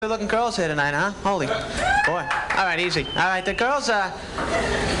good-looking girls here tonight, huh? Holy boy. All right, easy. All right, the girls, I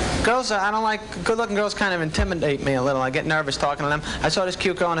don't like, good-looking girls kind of intimidate me a little. I get nervous talking to them. I saw this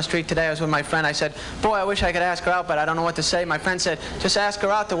cute girl on the street today. I was with my friend. I said, boy, I wish I could ask her out, but I don't know what to say. My friend said, just ask her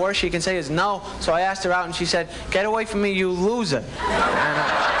out. The worst she can say is no. So I asked her out, and she said, get away from me, you loser. And,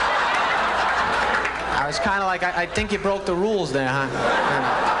 I was kind of like, I think you broke the rules there, huh?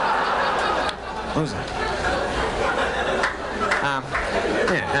 Loser.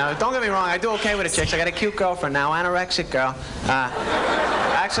 Now, don't get me wrong, I do okay with the chicks. I got a cute girlfriend now, anorexic girl.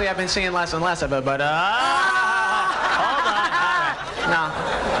 Actually, I've been seeing less and less of her, but, hold on.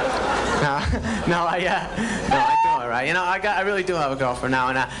 No, I do all right. You know, I really do have a girlfriend now,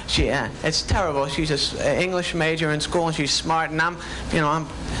 and it's terrible. She's an English major in school, and she's smart, and I'm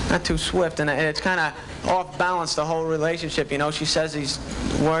not too swift, and it's kind of off balance, the whole relationship. You know, she says these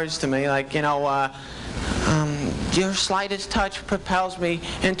words to me, like, you know, your slightest touch propels me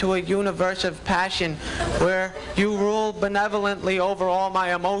into a universe of passion where you rule benevolently over all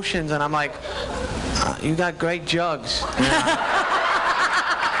my emotions. And I'm like, you got great jugs. You know?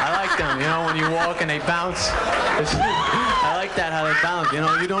 I like them, you know, when you walk and they bounce. I like that, how they bounce. You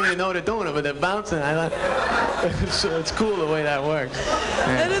know, you don't even know they're doing it, but they're bouncing. It's cool the way that works.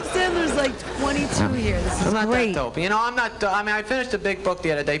 Yeah. Adam Sandler's like 22 here. This is not great. That dope. You know, I mean, I finished a big book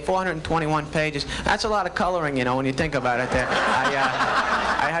the other day, 421 pages. That's a lot of coloring, you know, when you think about it there.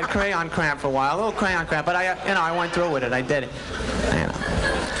 I had crayon cramp for a while, a little crayon cramp, but I went through with it. I did it. You know.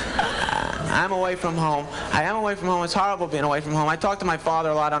 I'm away from home. I am away from home. It's horrible being away from home. I talk to my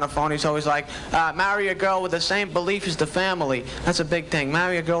father a lot on the phone. He's always like, marry a girl with the same beliefs as the family. That's a big thing.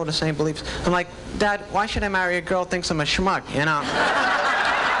 Marry a girl with the same beliefs. I'm like, Dad, why should I marry a girl who thinks I'm a schmuck, you know?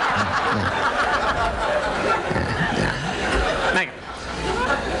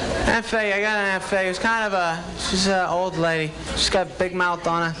 Aunt Faye, I got an Aunt Faye who's kind of she's an old lady. She's got a big mouth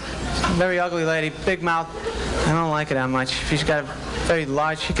on her. Very ugly lady, big mouth. I don't like it that much. She's got a very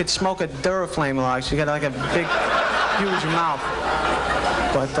large, she could smoke a Duraflame log. She's got like a big, huge mouth.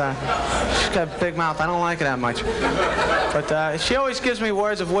 But she's got a big mouth. I don't like it that much. But she always gives me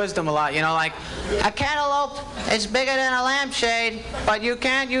words of wisdom a lot. You know, like, a cantaloupe is bigger than a lampshade, but you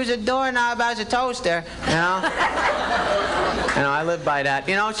can't use a doorknob as a toaster. You know? You know, I live by that.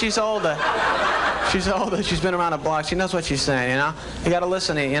 You know, she's older. She's older. She's been around the block. She knows what she's saying, you know? You gotta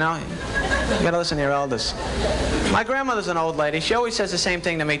listen to, you know? You gotta listen to your elders. My grandmother's an old lady. She always says the same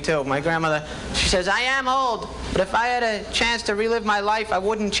thing to me, too. My grandmother, she says, I am old, but if I had a chance to relive my life, I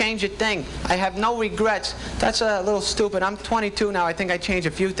wouldn't change a thing. I have no regrets. That's a little stupid. I'm 22 now. I think I changed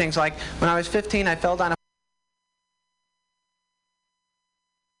a few things. Like, when I was 15, I fell down a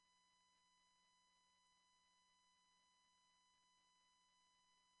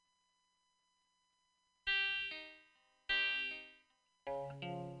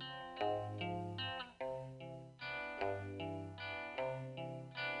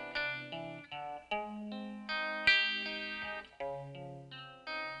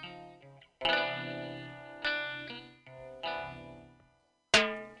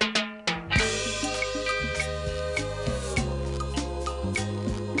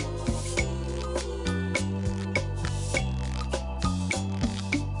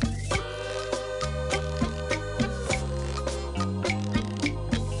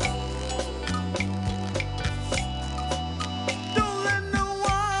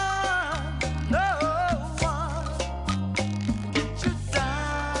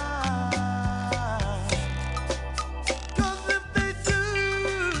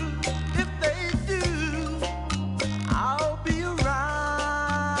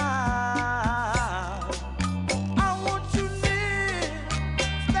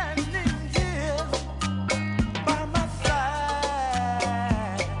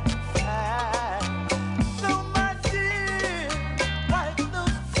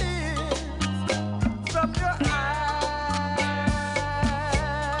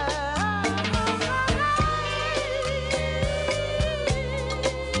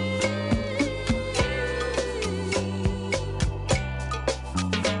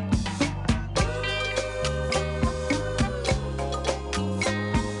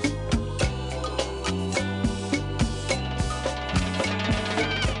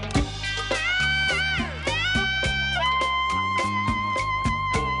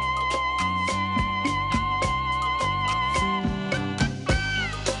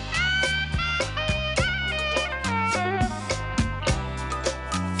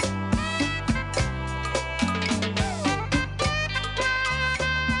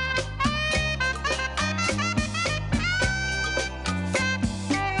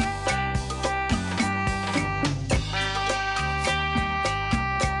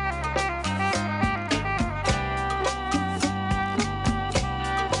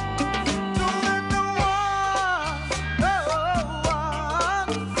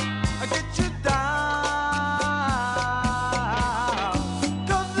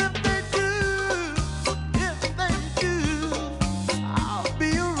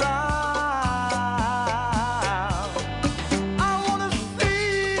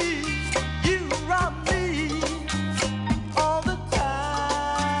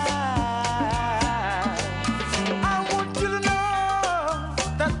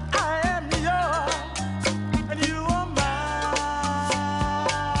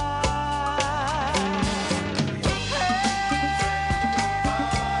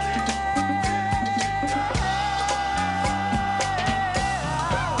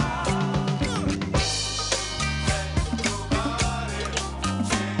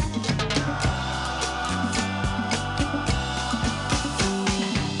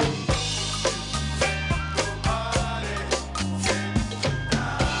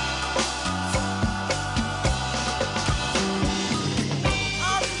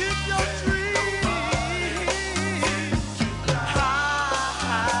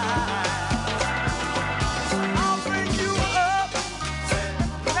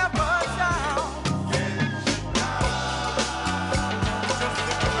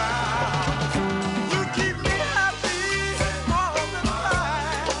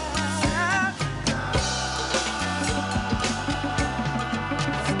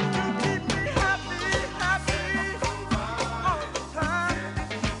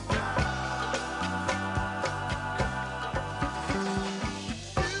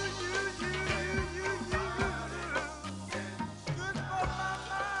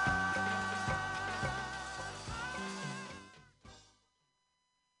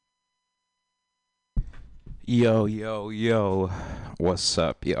Yo, yo, yo. What's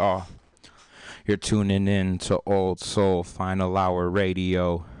up, y'all? You're tuning in to Old Soul Final Hour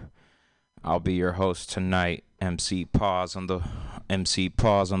Radio. I'll be your host tonight, MC Pause on the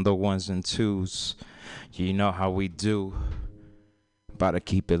ones and twos. You know how we do. About to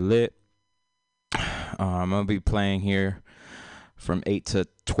keep it lit. I'm going to be playing here from 8 to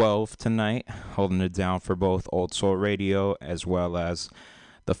 12 tonight, holding it down for both Old Soul Radio as well as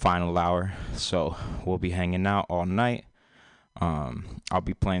the final hour. So we'll be hanging out all night. I'll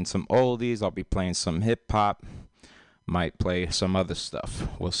be playing some oldies. I'll be playing some hip hop. Might play some other stuff.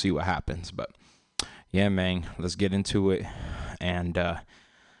 We'll see what happens. But yeah, man, let's get into it. And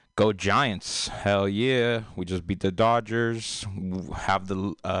go Giants. Hell yeah. We just beat the Dodgers. Have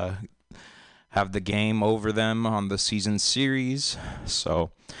the game over them on the season series. So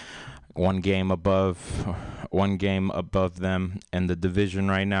one game above them in the division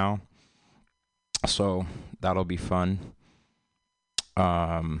right now. So that'll be fun.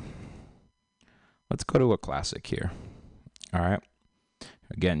 Let's go to a classic here. All right.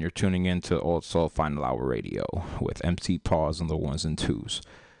 Again, you're tuning in to Old Soul Final Hour Radio with MC Pause on the ones and twos.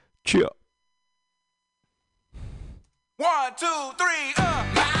 Chill. 1, 2, 3,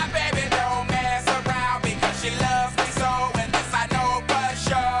 My baby don't mess around because she loves me so, and this I know for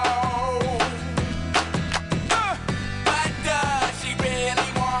sure. But does she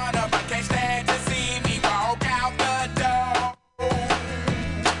really wanna, but can't stand to see me walk out the door?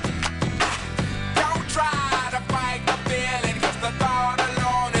 Don't try to fight the feeling, cause the thought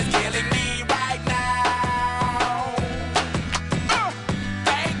alone is killing me right now.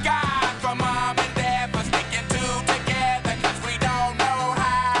 Thank God for mom and dad for sticking two together, cause we don't know how.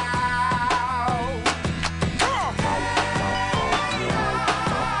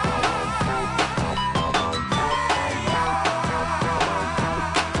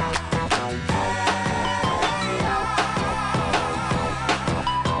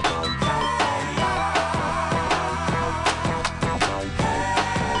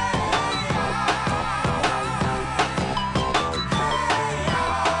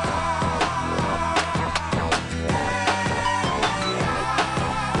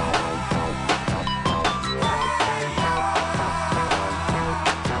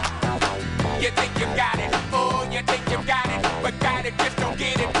 You think you got it, oh, you think you got it, but got it, just don't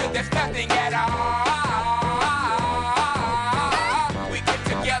get it, till there's nothing at all. We get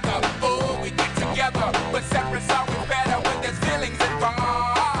together, oh, we get together, but separate's always better when there's feelings involved.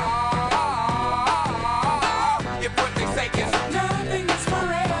 If what they say is nothing is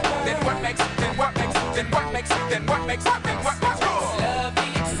forever, then what makes love the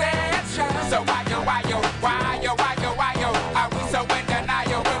exception? So why yo, are we so in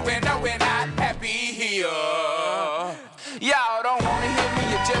denial when we know we're not happy here? Y'all don't wanna hear me,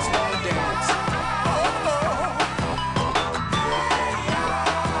 you just wanna dance.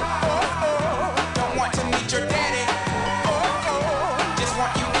 Don't want to meet your daddy. Just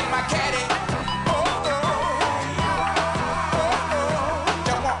want you in my caddy.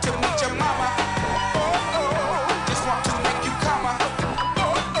 Don't want to meet your mama. Just want to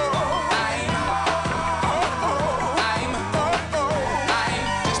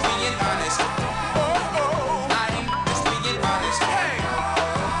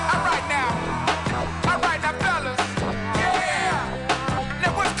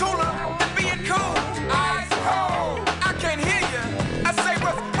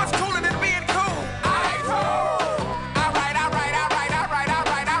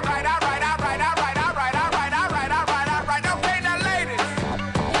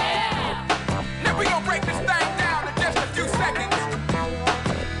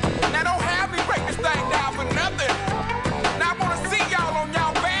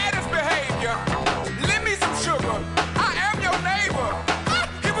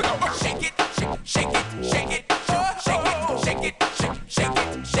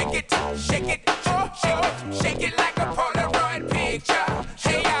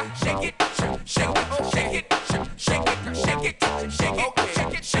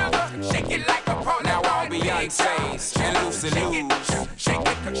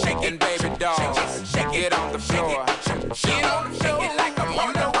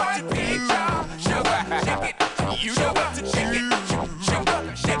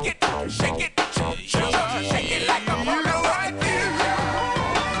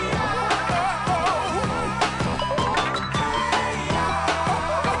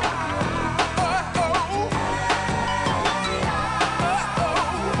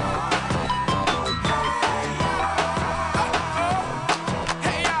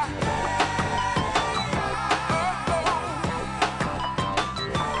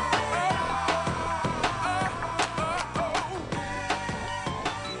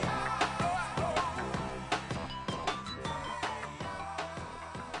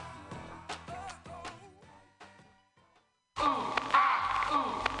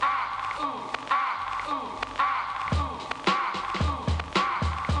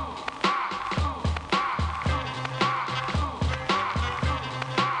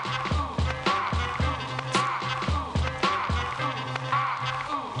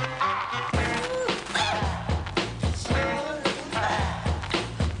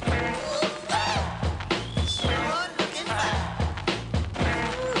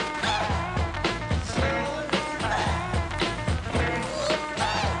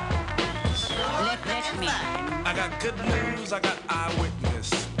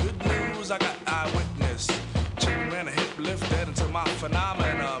I got eyewitness. Chick ran a hip lift dead into my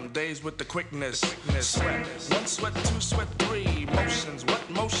phenomenon. Days with the quickness. Sweat. 1 sweat, 2 sweat, 3 motions. What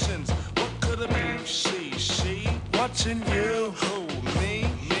motions? What could it be? She. Watching you. Who? Me.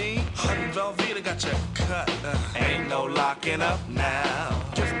 Hun Velveeta got you cut. Ain't no locking up now.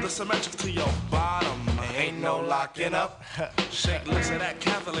 Just the symmetric to your bottom. Ain't no locking up. Shake loose of that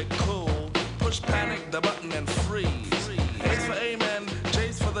Catholic cool. Push panic the button and freeze. A's for amen.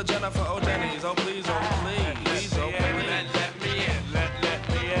 J's for the Jennifer O'Denny's. Oh please, oh please. Please, oh please. Let me in. Let me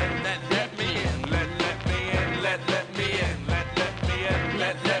in. Let me in. Let me in. Let me in.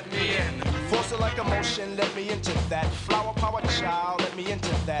 Let me in. Force it like emotion, let me into that. Flower power child, let me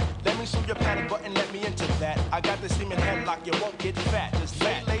into that. Let me soothe your panic button, let me into that. I got the steaming headlock, you won't get fat. Just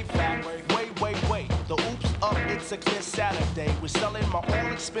lay back, wait. The oops up, it's a clear Saturday. We're selling my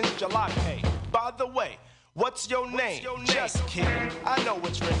all expense July pay. By the way, what's your name? Just kidding, I know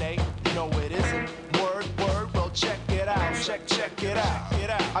it's Renee. No, it isn't. Word, well check it out. Check it out.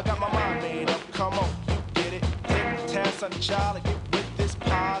 I got my mind made up, come on, you get it. Take the task on the child and get with this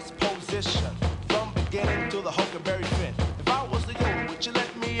pause position. From beginning to the Huckleberry Finn. If I was the Yoda, would you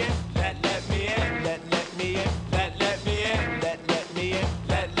let me in? Let me in. Let me in. Let me in. Let me in.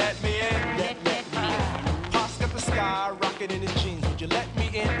 Let me in. Let me in. Pops got the sky rocking in his jeans. Would you let me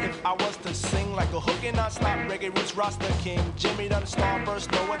in if I was to sing like a hook and non-stop reggae roots Rasta King? Jimmy done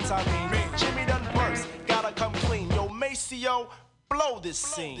starburst, know what I mean? Jimmy done burst, gotta come clean. Yo, Maceo, blow this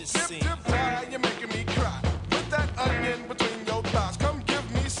scene. Dip, you're making me cry. With that onion between your thighs. Come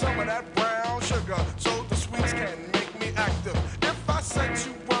give me some of that brown sugar so the sweets can make me active. If I said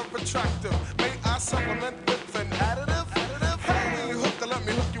you were attractive, may I supplement with an additive? Hey, hooker, let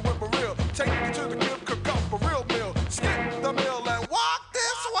me hook you with a reel. Take you to the crib, cook up a real meal. Skip the meal and walk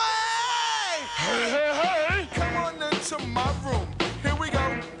this way. Hey. Come on into my room. Here we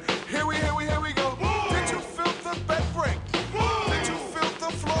go. Here we go. Woo. Did you feel the bed break? Woo. Did you feel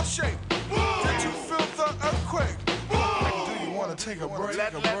the floor shake? Woo. Did you feel the earthquake? Woo. Do you want to take a break?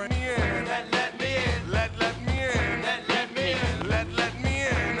 Let me in. Let me in. Let me in. Let me in. Let me in. Let me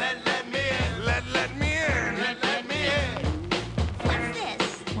in. Let me in. Let me in. What's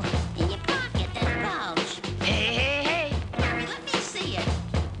this? In your pocket, that pouch. Hey. Harry, let me see it.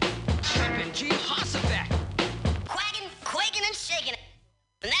 Trippin', G. Hossabek. Quaking and shaking it.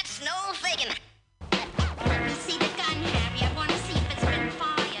 And that's no faking. Let me see the gun, Harry. I want to see if it's been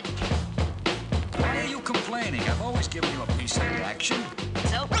fired. Why are you complaining? I've always given you a piece of the action.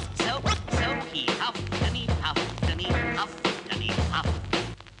 So he huffed and he puffed and he huffed and he puffed.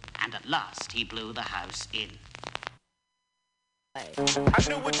 And at last he blew the house in. I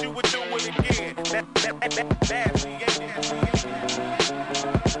knew what you were doing again. Badly,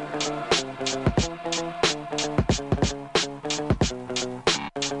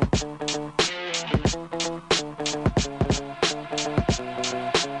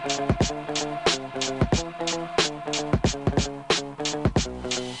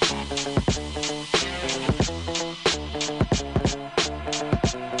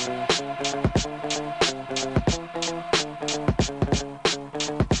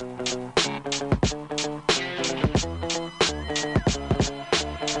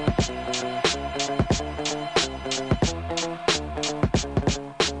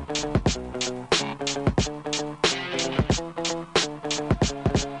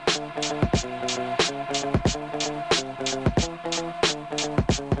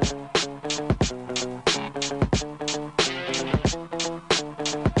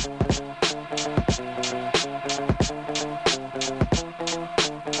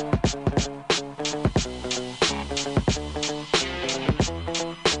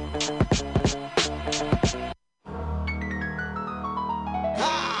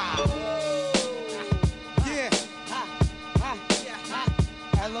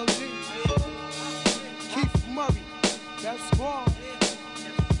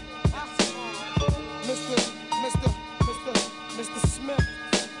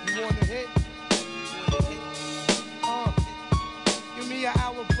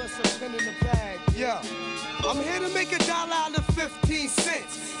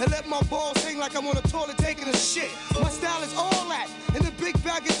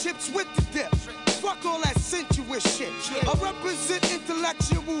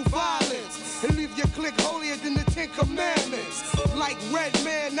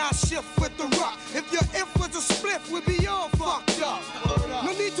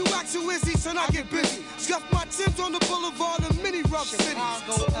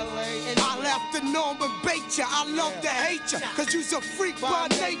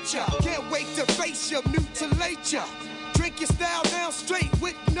 Break your style down straight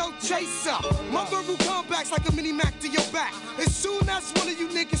with no chaser. My verbal comebacks like a mini Mac to your back. As soon as one of you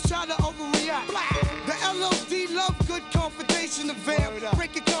niggas try to overreact, the LOD love good confrontation of vamp.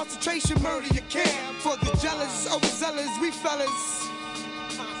 Break your concentration, murder your camp. For the jealous, overzealous, we fellas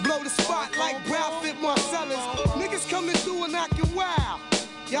blow the spot like Brown Fit Marcellus. Niggas coming through and acting wild.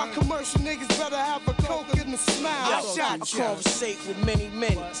 Y'all commercial niggas better have a coke and a smile. I conversate with many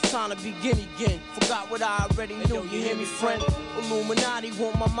men. It's time to begin again. Forgot what I already knew. You hear me, friend? Illuminati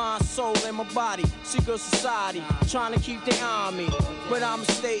want my mind, soul, and my body. Secret society trying to keep their eye on me, but I'ma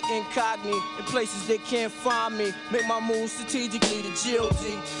stay incognito in places they can't find me. Make my moves strategically. The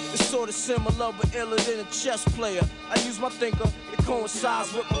G.O.D. is sort of similar but iller than a chess player. I use my thinker. It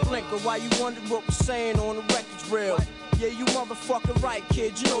coincides with my blinker. Why you wonder what we're saying on the record's real? Yeah, you motherfucking right,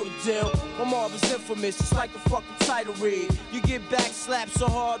 kid, you know the deal. My mob is infamous, it's like the fucking title read. You get back slapped so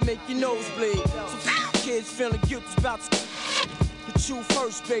hard, make your nose bleed. So kids feeling guilty about to hit you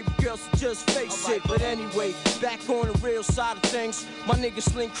first, baby girl, so just face it. But anyway, back on the real side of things, my niggas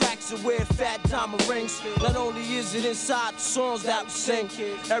sling cracks and wear fat diamond rings. Not only is it inside the songs that we sing,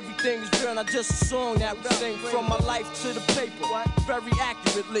 everything is real, not just a song that we sing. From my life to the paper, very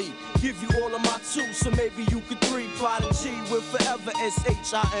accurately. Give you all of my two, so maybe you could three. Prodigy with forever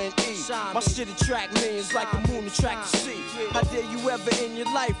S-H-I-N-E. My shit attract millions like the moon attract the sea. How dare you ever in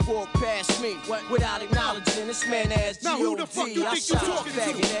your life walk past me without acknowledging this man ass G.O.D. Now who the fuck you think you talking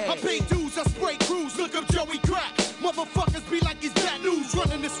to? I pay dues, I spray crews, look up Joey Crack. Motherfuckers be like he's bad news,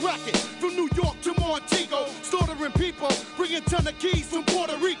 running this racket. From New York to Montego, slaughtering people, bringing ton of keys from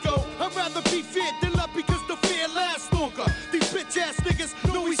Puerto Rico. I'd rather be feared than loved because the fear lasts longer. These bitch ass niggas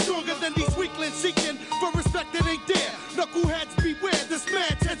know he's stronger than these weaklings seeking for respect that ain't there. Knuckleheads beware, this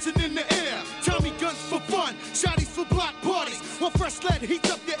mad tension in the air. Tommy guns for fun, shotties for block parties. While fresh lead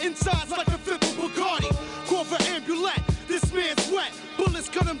heats up your insides like a fifth of Bacardi. Call for ambulance, this man's wet. Bullets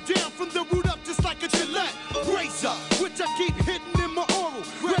cut him down from the root up just like a Gillette. Razor, which I keep hidden in my oral.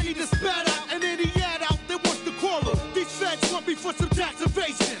 Ready to spat out and any ad out that wants to quarrel. These feds want me for some tax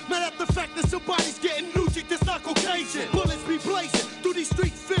evasion. Mad at the fact that somebody's getting Lucci that's not Caucasian. Bullets be blazing through these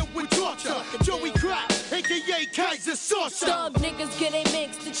streets filled with torture. Joey Crack, aka Kaiser Saucer. Thug niggas get a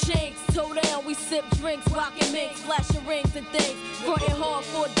mix, the chinks. Toe down, we sip drinks, rockin' minks, flashing rings and things. Frontin' hard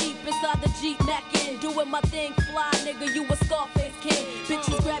for deep inside the Jeep Mackin'. Doing my thing, fly nigga, you a Scarface king.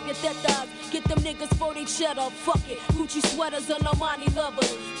 Bitches grab your tetas, get them niggas for they cheddar. Fuck it, Gucci sweaters and Armani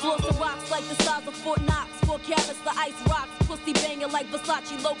lovers. Flossing rocks like the size of Fort Knox. 4 carats, the ice rocks. Pussy banging like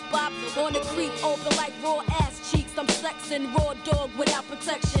Versace low pop. On the creek, open like raw ass cheeks. I'm sexing, raw dog without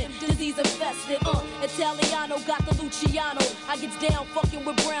protection. Disease infested, Italiano got the Luciano. I gets down fucking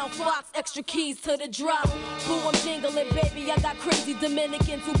with Brown Fox. Extra keys to the drop. Boo, I'm jingling, baby. I got crazy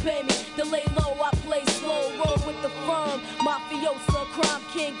Dominicans who pay me. To lay low, I play slow. Roll with the firm. Mafiosa, crime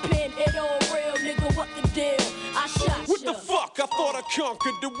kingpin. It all real, nigga, what the deal? I shot What the fuck? I thought I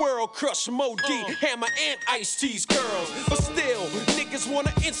conquered the world. Crush Mod, Hammer, and Ice-T's girls. But still, niggas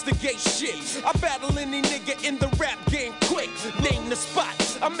wanna instigate shit. I battle any nigga in the rap game quick. Name the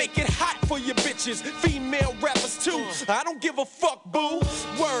spots. I make it hot for your bitches. Female rappers too. I don't give a fuck, boo.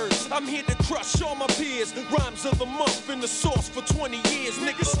 Words, I'm here to crush all my peers. Rhymes of the month in the source for 20 years.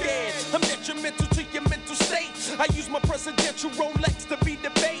 Niggas scared. I'm detrimental to your mental state. I use my presidential Rolex to be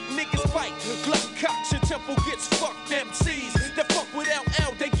debate. Niggas fight. Glock cocks, your temple gets fucked. MCs that fuck with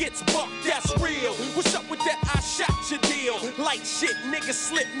LL, they gets bucked. That's real. What's up with that? I shot your deal. Light shit, niggas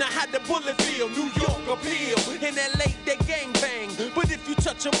slip. Now how the bullet feel? New York appeal. In LA, they gang bang. But if you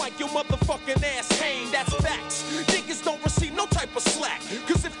touch a mic, your motherfucking ass hang. That's facts. Niggas don't receive no type of slack.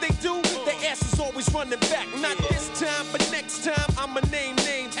 Cause if they do, their ass is always running back. Not this time, but next time, I'ma name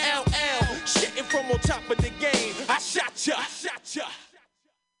names LL. Shitting from on top of the game. I shot ya. I shot ya.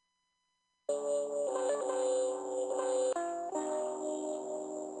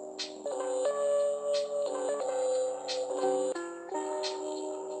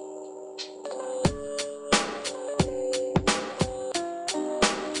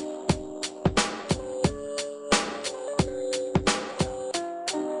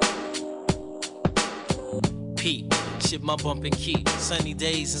 Pete, shit my bump and keep. Sunny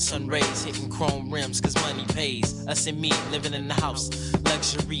days and sun rays, hitting chrome rims cause money pays. Us and me, living in the house,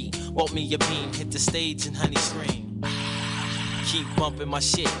 luxury. Bought me a beam, hit the stage and honey scream. Keep bumping my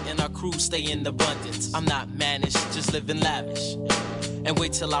shit and our crew stay in abundance. I'm not managed, just living lavish. and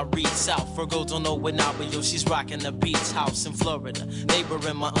wait till I reach south. Virgo don't know when now, but yo, she's rocking the beach house in Florida.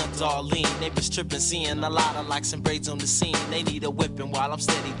 Neighboring my Aunt Darlene. Neighbors tripping, seeing a lot of likes and braids on the scene. They need a whipping while I'm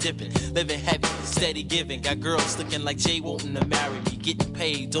steady dipping. Living heavy, steady giving. Got girls looking like Jay wanting to marry me. Getting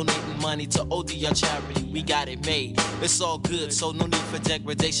paid, donating money to ODR charity. We got it made. It's all good, so no need for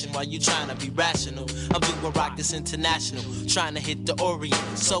degradation while you trying to be rational. I'm doing rock this international, trying to hit the Orient.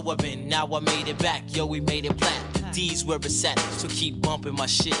 So I've been, now I made it back. Yo, we made it black. D's where it's at, so keep bumping my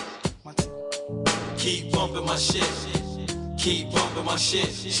shit. Keep bumping my shit. Keep bumping my shit.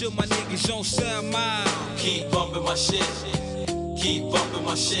 Sure my niggas don't sound mild. Keep bumping my shit. Keep bumping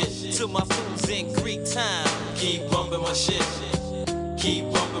my shit. To my fools in Greek town. Keep bumping my shit.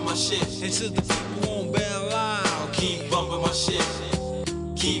 Keep bumping my shit. And to the people on Belle Isle. Keep bumping my shit.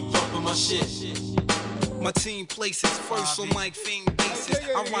 Keep bumping my shit. My team places first on mic thing basis.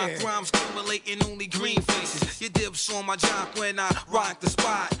 I rock rhymes accumulating only green faces. Your dips on my jock when I rock the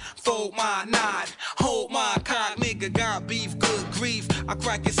spot. Fold my nod, hold my cock. Nigga got beef, good grief. I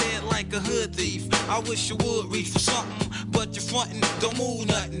crack his head like a hood thief. I wish you would reach for something, but you're frontin', don't move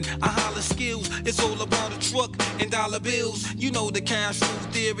nothing. I holler skills, it's all about a truck and dollar bills. You know the cash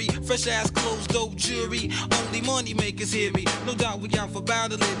rule theory. Fresh ass clothes, dope jury. Only money makers hear me. No doubt we out for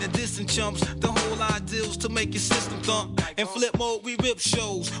battling the distant chumps. The whole ideal to make your system thump. In flip mode, we rip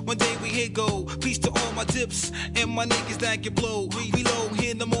shows. One day we hit gold. Peace to all my dips and my niggas that get blow. Reload,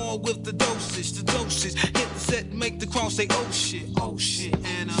 hit them all with the dosage. The dosage. Hit the set and make the crowd say, oh shit, oh shit.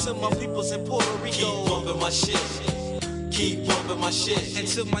 And to my peoples in Puerto Rico, keep bumping my shit. Keep bumping my shit. And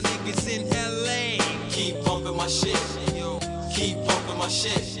to my niggas in LA, keep bumping my shit. Keep bumping my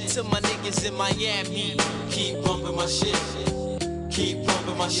shit. To my niggas in Miami, keep bumping my shit. Keep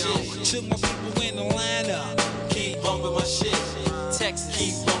bumping my shit. To my people in Atlanta, keep bumping my shit. Texas,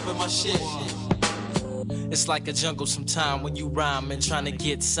 keep bumping my shit. It's like a jungle sometime when you rhyme and trying to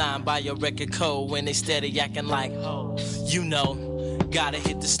get signed by your record code when they steady acting like ho. You know, gotta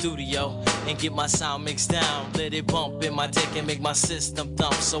hit the studio and get my sound mixed down. Let it bump in my dick and make my system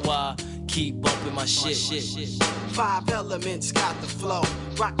thump. So I keep bumping my shit. 5 elements got the flow.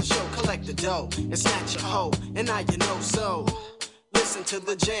 Rock the show, collect the dough, and snatch your hoe. And now you know so. Listen to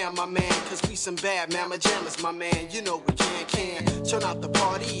the jam, my man, cause we some bad mamma jammers, my man. You know we can turn out the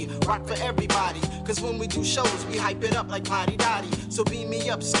party, rock for everybody. Cause when we do shows, we hype it up like Potty Dotty. So beam me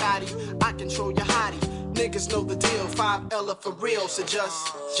up, Scotty, I control your hottie. Niggas know the deal, 5L for real. So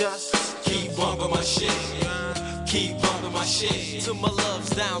just keep bumping my shit. Keep bumping my shit. To my loves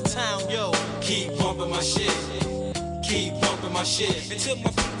downtown, yo, keep bumping my shit. Keep bumping my shit. And to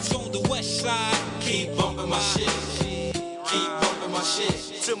my folks on the west side, keep bumping my shit. Keep bumping my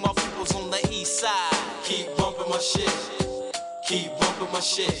shit. To my peoples on the east side, keep bumping my shit. Keep bumping my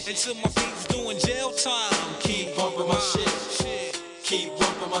shit. And to my peoples doing jail time, keep bumping my shit. Keep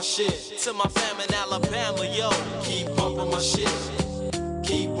bumping my shit. To my fam in Alabama, yo, keep bumping my shit.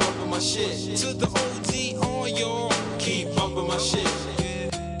 Keep bumping my shit. To the OD on y'all, keep bumping my shit.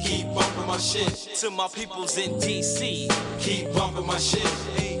 Keep bumping my shit. To my peoples in DC, keep bumping my shit.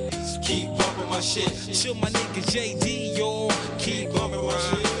 Keep bumping my shit. To my nigga JD, y'all, keep bumping my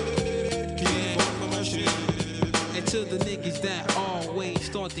shit. Keep bumping my shit. And to the niggas that always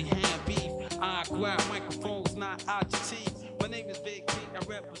thought they had beef, I grab microphones, not out your teeth. My name is Big King, I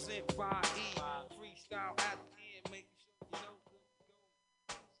represent 5E. Freestyle at the end, make sure you know.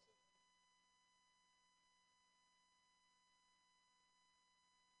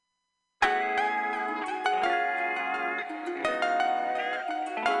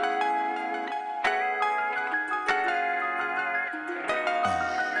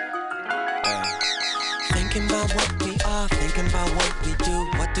 Thinking about what we are, thinking about what we do.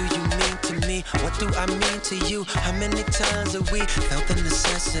 What do you mean to me? What do I mean to you? How many times have we felt the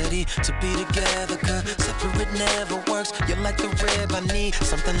necessity to be together? Cause separate never works. You're like the rib I need,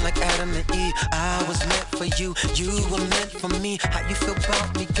 something like Adam and Eve. I was meant for you, you were meant for me. How you feel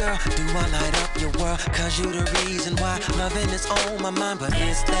about me, girl? Do I light up your world? Cause you the reason why loving is on my mind. But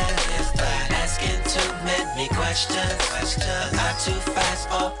is that asking too many questions? Not too fast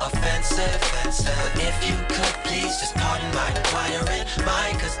or offensive. But if you could please just pardon my inquiring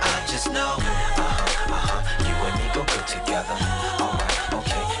mind, cause I just know you and me go good together. Alright,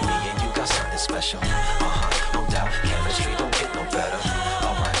 okay, me and you got something special. No doubt, chemistry don't get no better.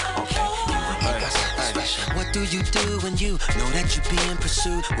 Alright, okay, you and me got something special. What What do you do when you know that you're being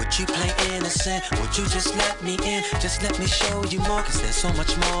pursued? Would you play innocent? Would you just let me in? Just let me show you more, cause there's so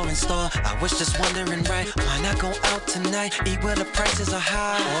much more in store. I was just wondering, right, why not go out tonight? Eat where the prices are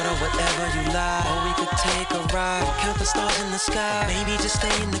high, order whatever you like. Or we could take a ride, count the stars in the sky. Maybe just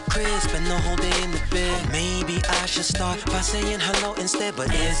stay in the crib, spend the whole day in the bed. Or maybe I should start by saying hello instead.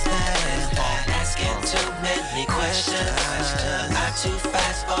 But is that asking too many questions? Not too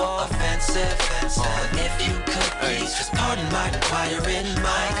fast or offensive? Or if you could please just pardon my inquiring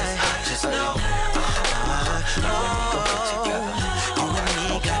mind, cause I just know you and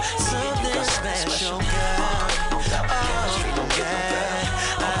me got something special, girl.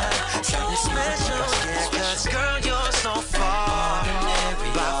 Something special, yeah, cause girl, you're so far.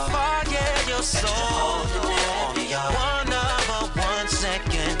 By far, yeah, you're so ordinary. One of a 1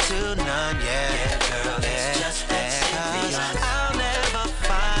 second to none, yeah, girl, it's just that serious. I'll never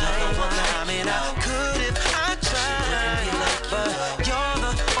find one. I mean, I could if I tried, but you're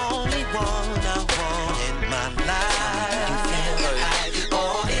the only one I want in my life. You feel like,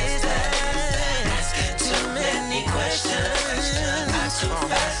 or is that too many questions? Not too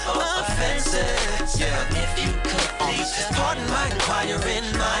fast or offensive? Yeah, if you could please just pardon my inquiring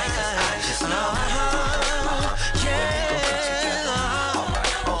mind, cause I just know,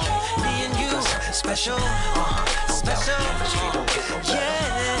 me and you, special, special,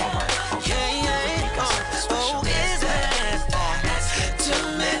 yeah. Oh, is that too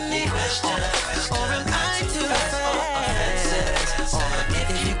many questions? Or am I too fast? Or if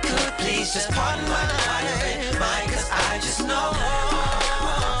you could please just pardon my inquiring mind, cause I just know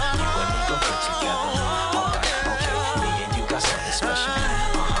you and me go good together. Me and you got something special.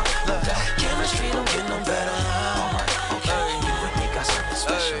 Look, chemistry don't get no better. You and me got something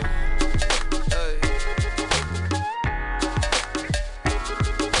special.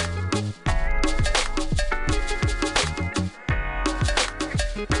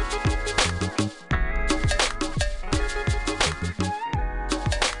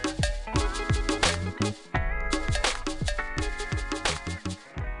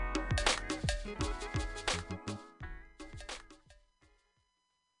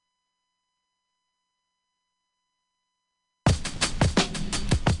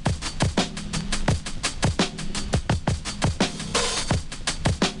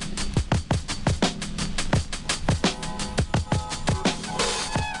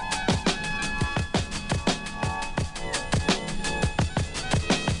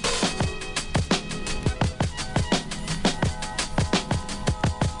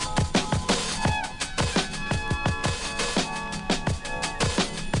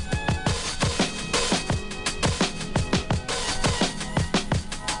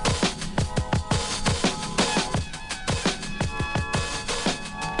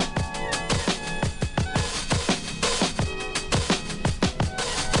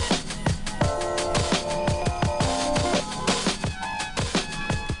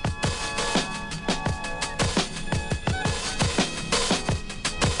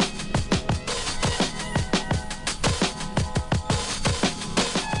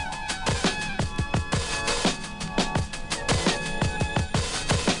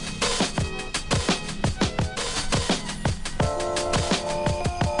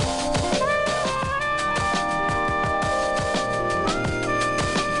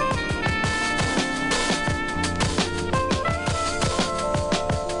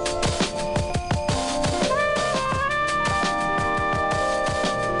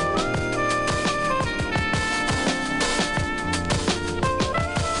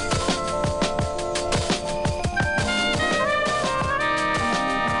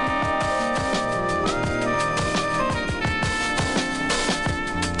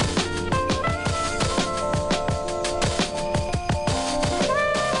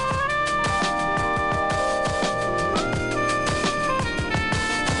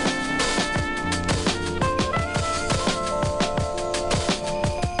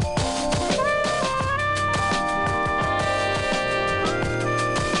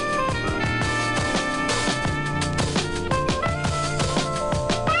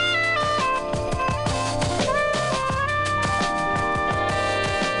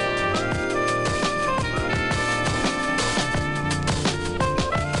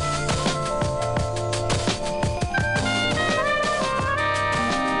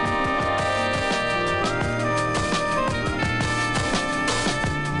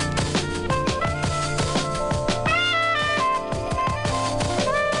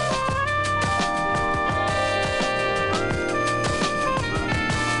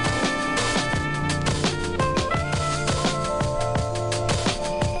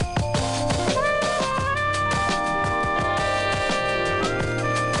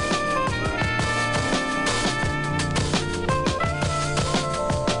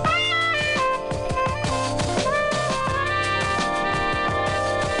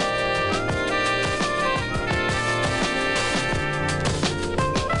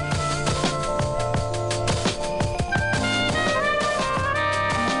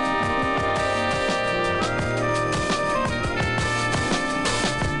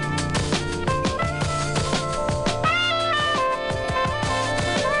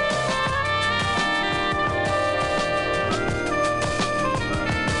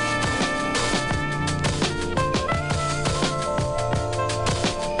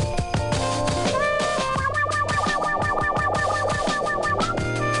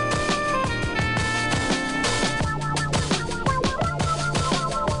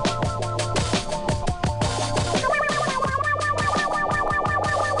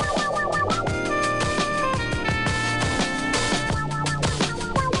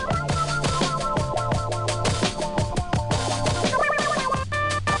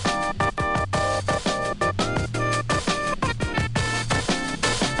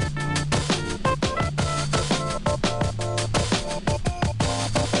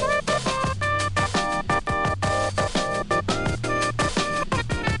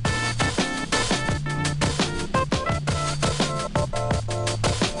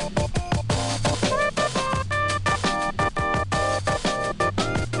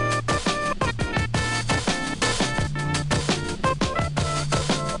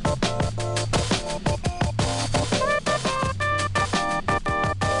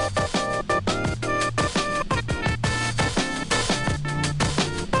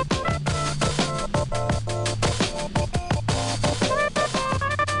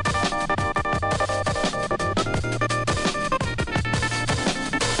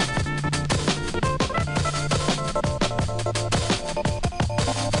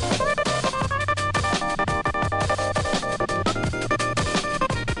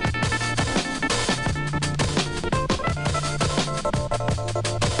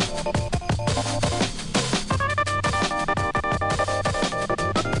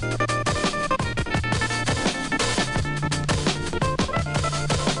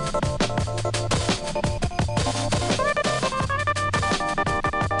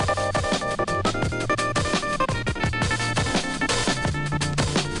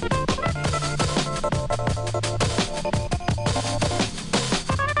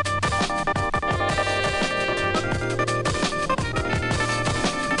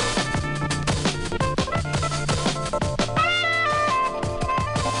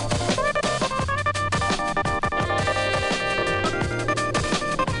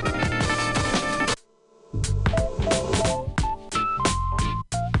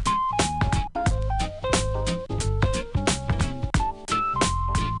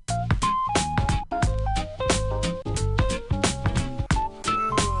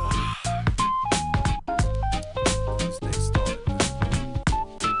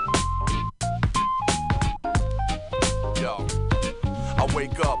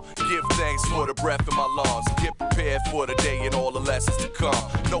 wake up, give thanks for the breath in my lungs. Get prepared for the day and all the lessons to come.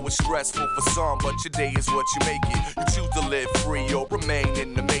 Know it's stressful for some, but your day is what you make it. You choose to live free or remain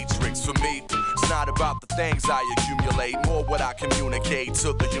in the matrix. For me, it's not about the things I accumulate, more what I communicate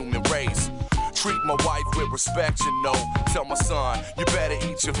to the human race. Treat my wife with respect, you know. Tell my son, you better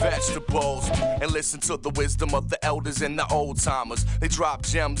eat your vegetables. And listen to the wisdom of the elders and the old timers. They drop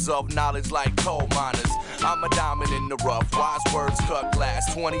gems of knowledge like coal miners. I'm a diamond in the rough, wise words cut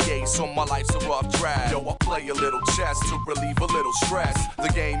glass. 28, so my life's a rough draft. Yo, I play a little chess to relieve a little stress. The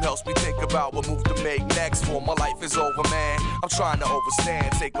game helps me think about what move to make next. For my life is over, man. I'm trying to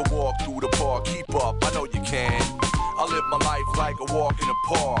overstand. Take a walk through the park, keep up, I know you can. I live my life like a walk in the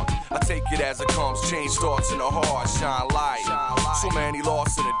park. I take it as it comes, change starts in the heart, shine light. So many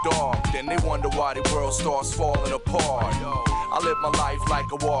lost in the dark, then they wonder why the world starts falling apart. I live my life like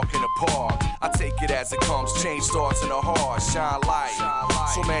a walk in the park. I take it as it comes, change starts in the heart, shine light.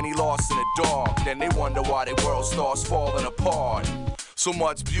 So many lost in the dark, then they wonder why the world starts falling apart. So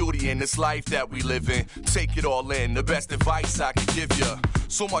much beauty in this life that we live in. Take it all in, the best advice I could give you.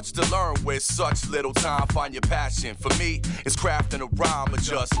 So much to learn with such little time. Find your passion. For me, it's crafting a rhyme or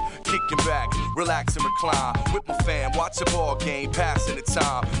just kicking back, relax and recline with my fam. Watch a ball game, passing the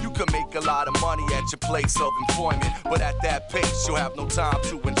time. You can make a lot of money at your place of employment, but at that pace, you'll have no time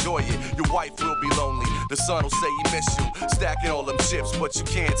to enjoy it. Your wife will be lonely. The son will say he miss you. Stacking all them chips, but you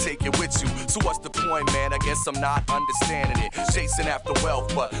can't take it with you. So what's the point, man? I guess I'm not understanding it. Chasing after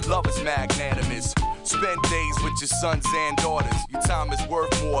wealth, but love is magnanimous. Spend days with your sons and daughters. Your time is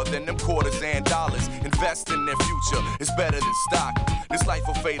worth more than them quarters and dollars. Invest in their future, it's better than stock. This life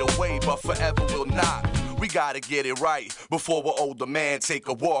will fade away, but forever will not. We gotta get it right before we're older, man. Take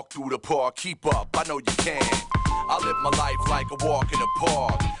a walk through the park, keep up, I know you can. I live my life like a walk in the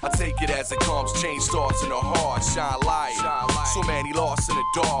park. I take it as it comes, change starts in the heart, shine light. So many lost in the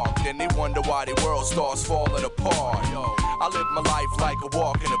dark, then they wonder why the world starts falling apart. I live my life like a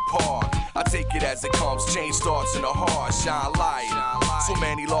walk in the park. I take it as it comes, change starts in the heart, shine light. So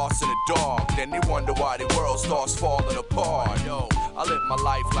many lost in the dark, then they wonder why the world starts falling apart. I live my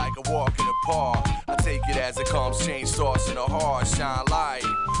life like a walk in the park. I take it as it comes, change starts in the heart, shine light.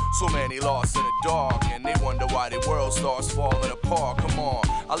 So many lost in the dark, and they wonder why the world starts falling apart. Come on,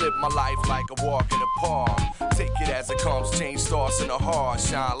 I live my life like a walk in the park. Take it as it comes, change starts in the heart,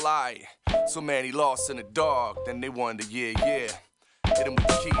 shine light. So many lost in the dark, then they wonder, yeah. Hit them with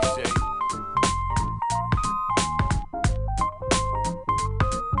the keys, Jay.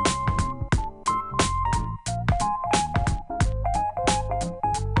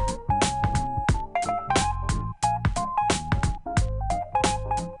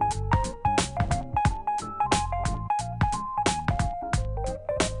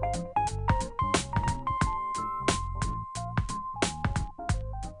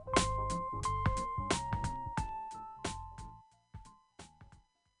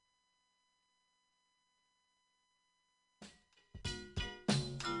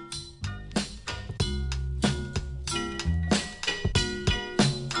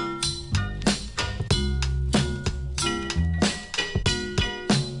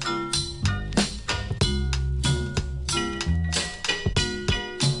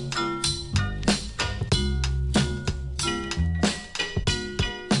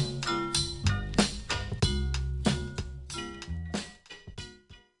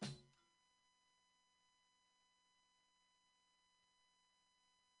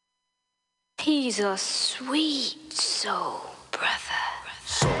 He's a sweet soul, brother.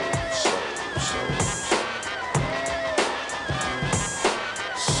 Soul.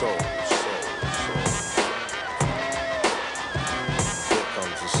 Here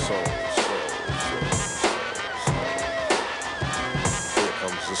comes the soul. Here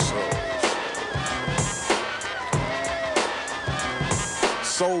comes the soul.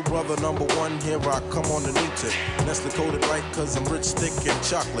 Soul brother number one, here I come underneath it. Nestle coated right, cause I'm rich, thick, and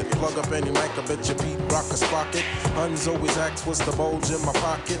chocolate. Plug up any mic, I bet your beat rock a sprocket. Huns always ask what's the bulge in my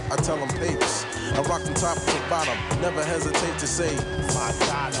pocket. I tell them papers. I rock from top to bottom, never hesitate to say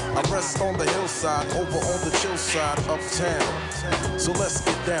 $5. I rest on the hillside, over on the chill side, uptown. So let's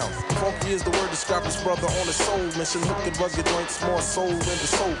get down. Funky is the word to scrap his brother on his soul mission. Hooking rugged joints, more soul in the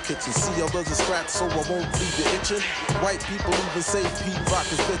soul kitchen. CL doesn't scratch, so I won't leave you itching. White people even say Pete Rock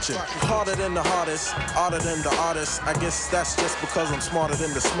is bitching. Harder than the hardest, harder than the artist. I guess that's just because I'm smarter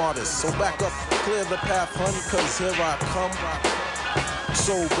than the smartest. So back up, clear the path, hun, cause here I come.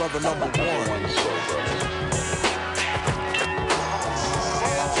 Soul brother number one. Soul brother.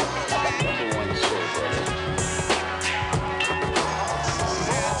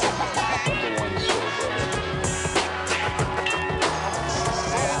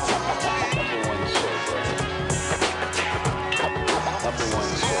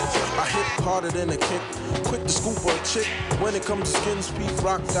 started in a kick. Quick to scoop a chick. When it comes to skins, Pete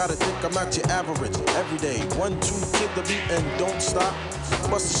Rock gotta think I'm not your average. Every day, 1, 2, kick the beat and don't stop.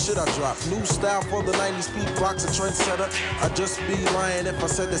 Bust the shit I drop. New style for the 90s, Pete Rock's a trendsetter. I'd just be lying if I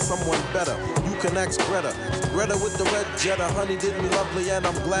said there's someone better. You can ask Greta. Greta with the red Jetta. Honey did me lovely and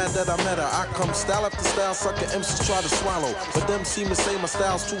I'm glad that I met her. I come style after style, sucker MCs try to swallow. But them seem to say my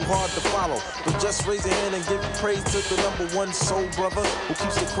style's too hard to follow. But just raise your hand and give praise to the #1 soul brother who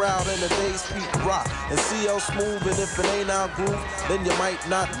keeps the crowd in the days, Pete Rock. And CL Smooth, and if it ain't our groove, then you might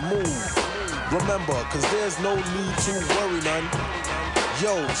not move. Remember, cause there's no need to worry none.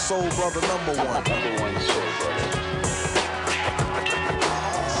 Yo, soul brother #1. #1 soul brother.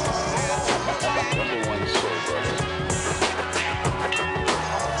 #1 soul brother. #1 soul brother.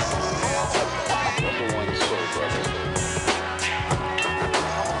 #1 soul brother.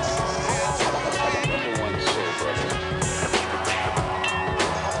 #1 soul brother.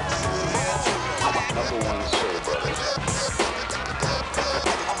 #1 soul brother.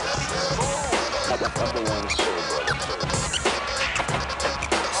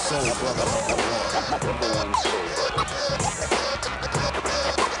 Soul brother #1 soul brother. #1 soul brother.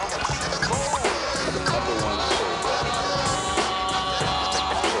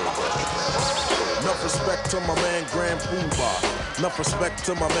 Enough respect to my man Grand Poobah. Enough respect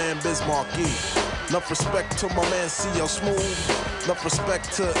to my man Bismarcky. Enough respect to my man CL Smooth. Enough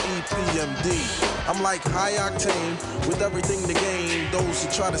respect to EPMD. I'm like high octane with everything to gain. Those who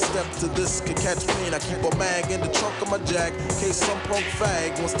try to step to this can catch pain. I keep a mag in the trunk of my jack in case some punk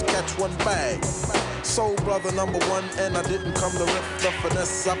fag wants to catch one bag. Soul brother #1, and I didn't come to riff. The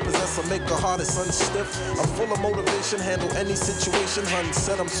finesse I possess, I make the hardest sun stiff. I'm full of motivation, handle any situation. Hun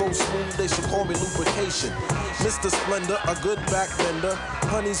said I'm so smooth, they should call me lubrication. Mr. Splendor, a good backbender.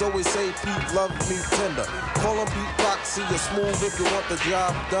 Honeys always say Pete love me tender. Call him Pete Rock, see you smooth if you want the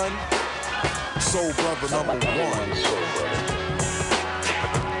job done. Soul brother #1. Soul brother.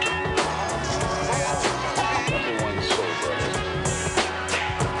 #1 soul brother.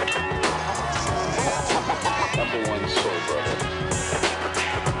 #1 soul brother. #1 soul brother.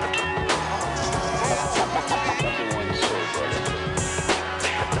 Soul brother. #1 soul brother.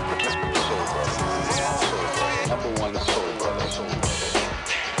 Soul brother. #1 soul brother. Soul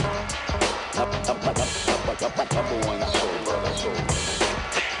brother. #1 soul brother. #1 soul brother.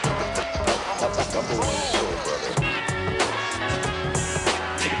 #1 soul brother.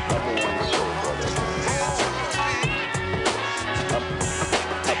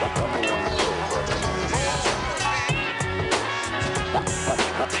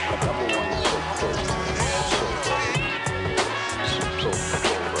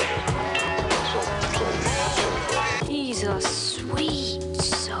 He's a sweet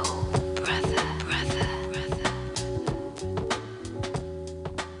soul brother.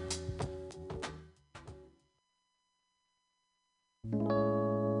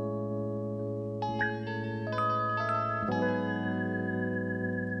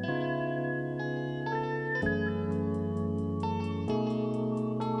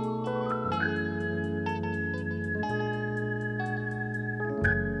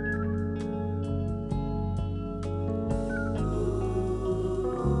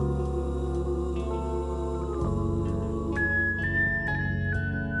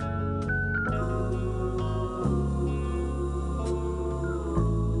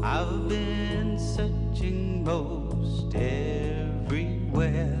 I've been searching most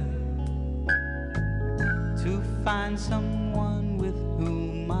everywhere to find someone with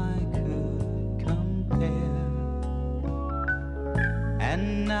whom I could compare.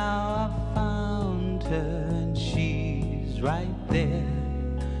 And now I found her and she's right there.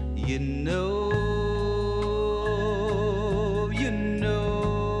 You know,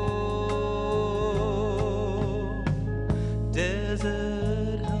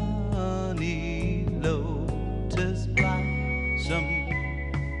 desert honey, lotus blossom,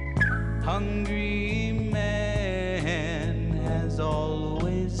 hungry man has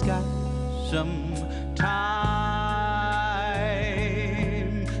always got some time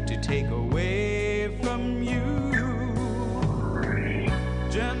to take away from you.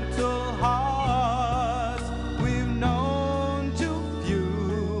 Gentle hearts we've known too few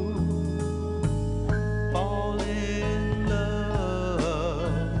fall in love,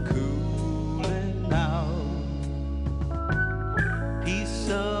 cooling out. Peace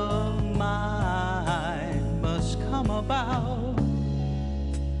of mind must come about.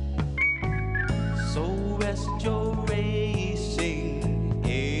 So rest your racing,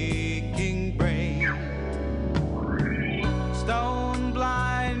 aching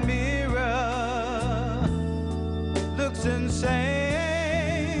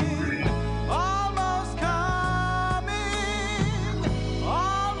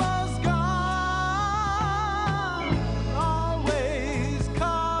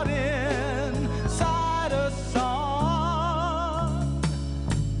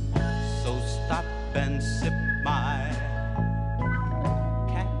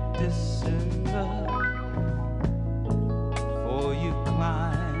December, for you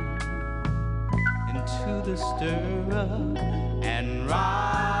climb into the stirrer and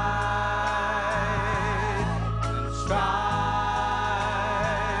ride and strive,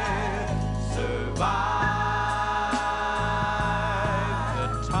 survive the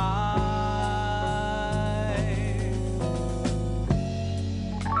time.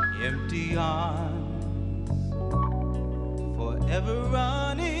 Empty arms, forever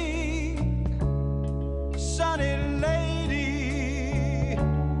running, sunny lady,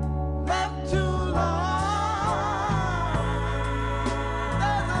 left too long,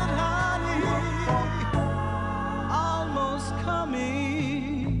 desert honey, almost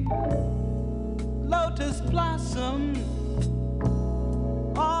coming, lotus blossom,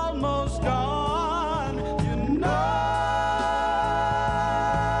 almost gone, you know.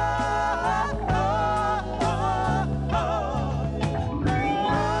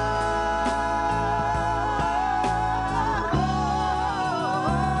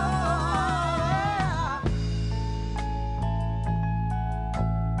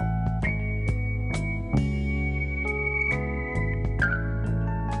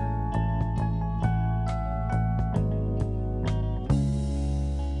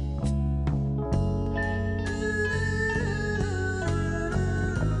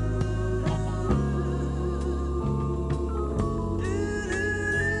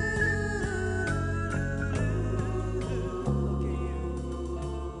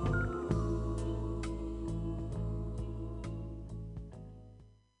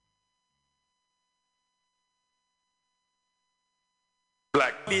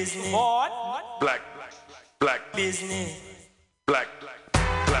 Black business. What? Black business. Black business. Black.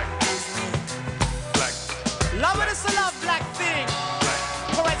 Love it is a love black thing.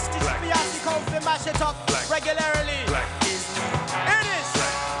 Correct stitch Beyonce come to mash it up regularly. It is.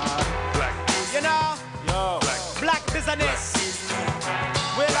 You know? Yo. Black business.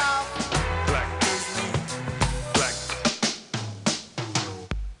 We love.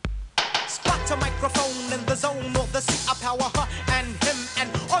 Spot a microphone in the zone of the sea of power, her and him and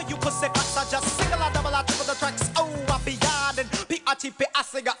all you pussy cats are just single or double or triple the tracks. Oh, I be yarding. P-R-T-P, I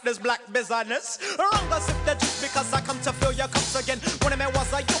say got this black business. Wrong go sip the juice because I come to fill your cups again. When a man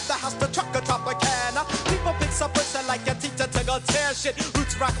was a youth, the house, the truck, the top of can. People pick up person like a teacher to go tear shit.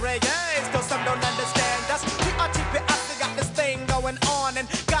 Roots rock reggae, still some don't understand us. P-R-T-P, I say got this thing going on. And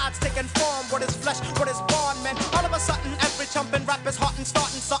God's taking form, what is flesh, what is born, man. All of a sudden, every jumping rap is hot and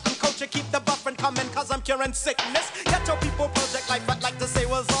starting something. Culture keep the buffering coming, cause I'm curing sickness. Get your people project life, I'd like to say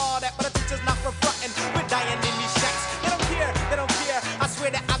was all that. But the teacher's not for frontin', we're dying in these shacks. They don't care, I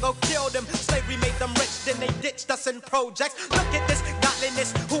swear that I go kill them. Slavery made them rich, then they ditched us in projects. Look at this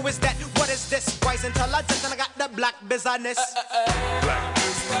godliness, who is that, what is this? Wise intelligence, and I got the black business. Black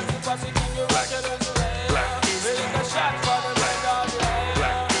business. Black business. Black business. Shot for the red all day.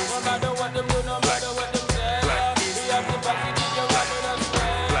 Black business. No matter what them do, no matter what them say. Black business. We have the posse, keep you rocking us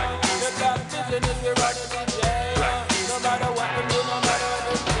way. Black business. The black business, we run it in jail. Black business. No matter what them do, no matter what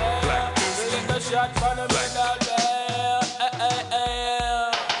them say. Black business. We lick a shot for the red all day.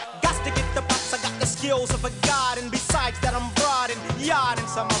 Of a god, and besides that I'm broad and yard and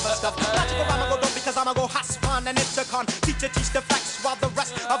some other stuff. Logical I'ma go though because I'ma go Haspan and Intercon. Teach the facts while the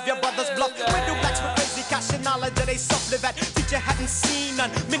rest of your brothers bluff. Where do blacks with crazy cash and knowledge that they self-live at? Teacher hadn't seen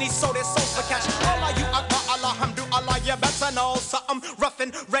none, many sold their souls for cash. All of you Allah, hamdu Allah, you better know something rough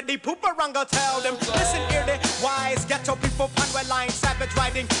and ready. Pooperanga tell them, listen here, they wise ghetto people panwell line, savage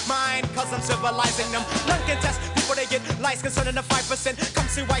riding mine, cause I'm civilizing them. None can test people, they get lies concerning the 5%. Come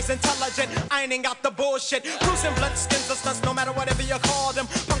see wise intelligent, ironing out the bullshit. Bruising blood skins or stunts, no matter whatever you call them.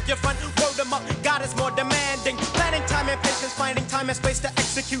 Punk your front, roll them up, God is more demanding. Planning time and patience, finding time and space to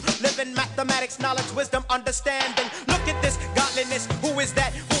execute. Living mathematics, knowledge, wisdom, understanding. Look at this godliness, who is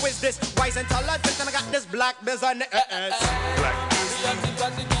that, who is this? Wise intelligent, and I got this black business. Black business.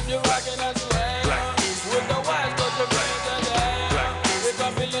 Keep you rocking us way. Black business. With the wise, go to bring it today. Black business. We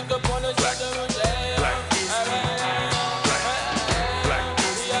can believe the point of black business. Black business. Black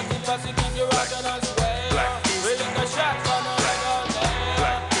business. We have the posse, keep you rocking us way. Black business. We lick a shot for the red all day.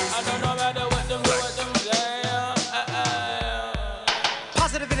 Black business. I don't know matter what them do, what them say.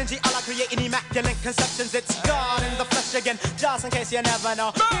 Positive energy, Allah creating immaculate conceptions. It's God in the flesh again, just in case you never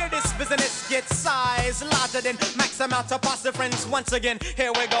know. Here this business gets size larger than max amount of positive friends. Once again,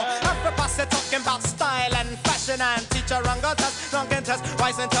 here we go. After pasta talking about style and fashion, and teacher Runga test, don't contest,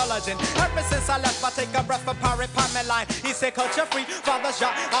 wise intelligent. Ever since I left, I take a breath of pirate Pamela. He say culture free, father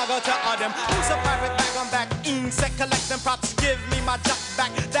shot, I go to Adam. Who's a pirate bag on back? Insect collecting props, give me my jack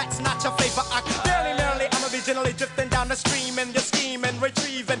back. That's not your favorite act. Barely, merely Originally, I'm originally drifting down the stream and you're scheming,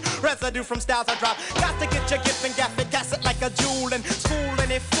 retrieving residue from styles I drop. Got to get your gift and gas it like a jewel and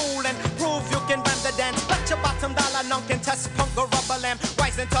schooling and fooling. Prove you can run the dance. Bet your bottom dollar nunk and test punk or rubber lamb.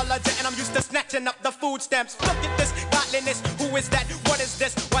 Wise intelligent and I'm used to snatching up the food stamps. Look at this godliness. Who is that? What is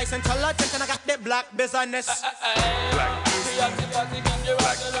this? Wise intelligent and I got that black business. Black.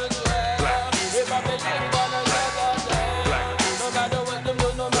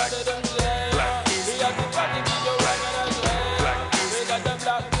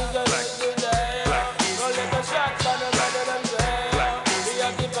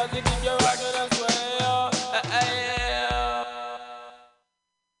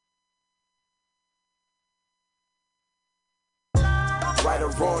 Right or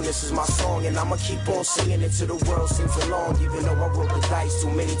wrong, this is my song, and I'ma keep on singing it till the world sings along. Even though I roll the dice too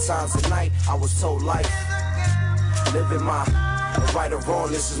many times a night, I was told life, living my right or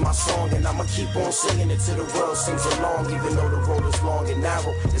wrong, this is my song, and I'ma keep on singing it till the world sings along. Even though the road is long and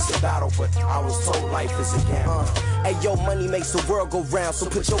narrow, it's a battle, but I was told life is a gamble. Hey yo, money makes the world go round, so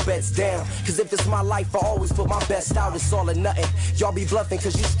put your bets down. Cause if it's my life, I always put my best out, it's all or nothing. Y'all be bluffing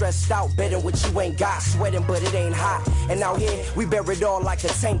cause you stressed out, betting what you ain't got, sweating but it ain't hot. And out here, we bear it all like a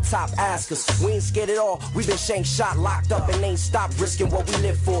tank top. Ask us, we ain't scared at all, we been shanked, shot, locked up and ain't stopped risking what we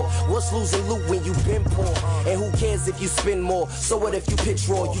live for. What's losing loot when you been poor? And who cares if you spend more? So what if you pitch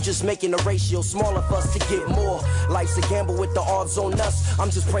raw? You just making the ratio smaller for us to get more. Life's a gamble with the odds on us. I'm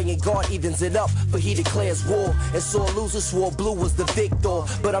just praying God evens it up, but he declares war. And so a loser swore blue was the victor.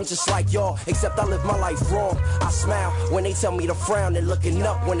 But I'm just like y'all, except I live my life wrong. I smile when they tell me to frown, and looking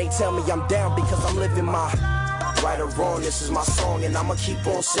up when they tell me I'm down, because I'm living my right or wrong, this is my song, and I'ma keep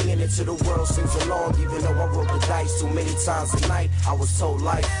on singing it till the world sings along. Even though I roll the dice too many times a night, I was told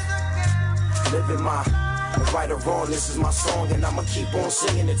life, living my right or wrong, this is my song, and I'ma keep on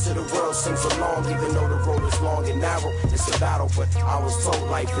singing it till the world sings along. Even though the road is long and narrow, it's a battle, but I was told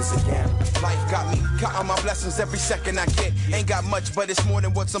life is a gamble. Life got me counting my blessings every second I get. Ain't got much, but it's more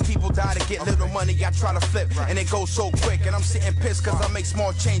than what some people die to get. Little money I try to flip, and it goes so quick. And I'm sitting pissed cause I make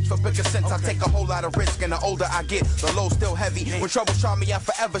small change for bigger sense. I take a whole lot of risk, and the older I get, the load still heavy. When trouble try me, I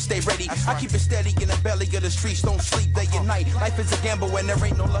forever stay ready. I keep it steady in the belly of the streets, don't sleep day and night. Life is a gamble and there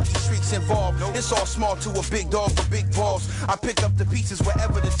ain't no lucky streaks involved. It's all small to a big dog with big balls. I pick up the pieces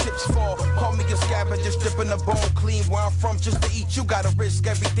wherever the chips fall. Call me a scabber, just stripping the bone clean. Where I'm from, just to eat, you gotta risk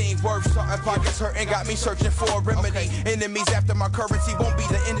everything worth something. Pockets hurting, got me searching for a remedy. Enemies after my currency won't be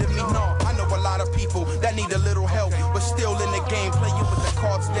the enemy. No, I know a lot of people that need a little help, but still in the game, playing with the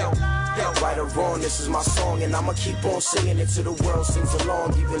cards dealt. Right or wrong, this is my song, and I'ma keep on singing it till the world sings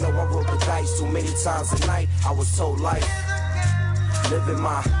along. Even though I roll the dice too many times a night, I was told life, living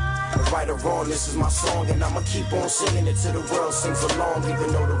my right or wrong, this is my song, and I'ma keep on singing it till the world sings along.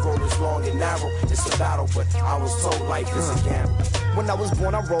 Even though the road is long and narrow, it's a battle, but I was told life is a gamble. When I was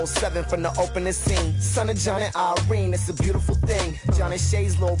born, I rolled 7 from the opening scene. Son of John and Irene, it's a beautiful thing. John and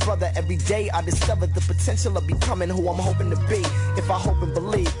Shay's little brother, every day I discovered the potential of becoming who I'm hoping to be. If I hope and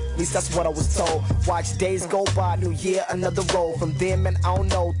believe, at least that's what I was told. Watch days go by, new year, another roll. From there, man, I don't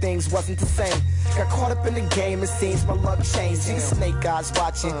know, things wasn't the same. Got caught up in the game, it seems my luck changed. See the snake eyes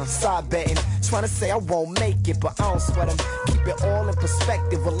watching, side betting. Trying to say I won't make it, but I don't sweat them. Keep it all in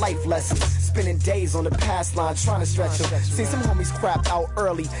perspective with life lessons. Spending days on the past line, trying to stretch them. See some homies crap out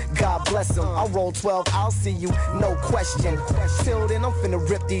early, God bless them. I'll roll 12, I'll see you, no question. Till then, I'm finna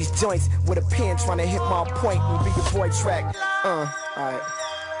rip these joints with a pen, trying to hit my point and be your boy track. Alright.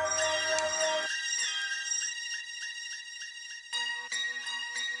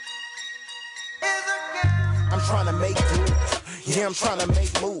 I'm trying to make moves. Yeah, I'm trying to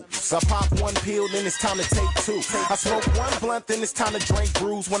make moves. I pop one pill, then it's time to take 2. I smoke one blunt, then it's time to drink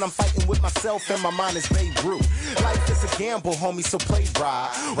brews. When I'm fighting with myself and my mind is Babe Ruth. Life is a gamble, homie, so play right.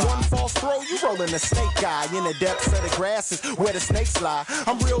 One false throw, you rolling a snake eye. In the depths of the grass is where the snakes lie.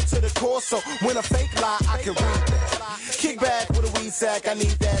 I'm real to the core, so when a fake lie, I can read that. Kick back with a weed sack, I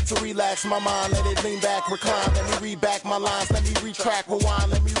need that to relax my mind. Let it lean back, recline, let me read back my lines. Let me retract,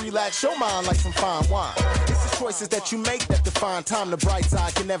 rewind, let me relax your mind like some fine wine. It's the choices that you make that define time. The bright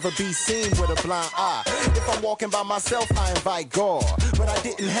side can never be seen with a blind eye. If I'm walking by myself, I invite God. But I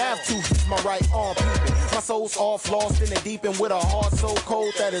didn't have to, my right arm peeping. My soul's off, lost in the deep end with a heart so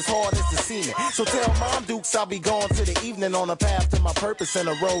cold that it's hard as to see me. So tell Mom Dukes I'll be gone to the evening on a path to my purpose and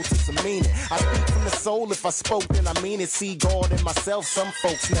a road to some meaning. I speak from the soul, if I spoke then I mean it. See God in myself, some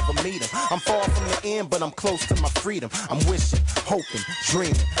folks never meet him. I'm far from the end, but I'm close to my freedom. I'm wishing, hoping,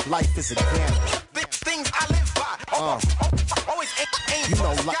 dreaming. Life is a gamble. Big things I live by. Always aim you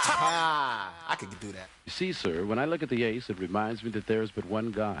know, I could do that. You see, sir, when I look at the ace, it reminds me that there is but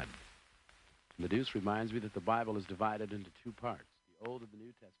one God. The deuce reminds me that the Bible is divided into two parts, the Old and the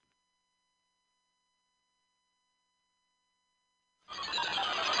New Testament.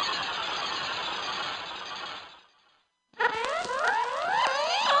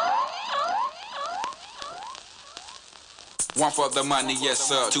 One for the money, yes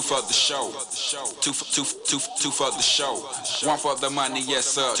sir. Two for the show. Two for the show. One for the money, yes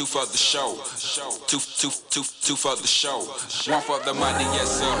sir. Two for the show. Two for the show. One for the money,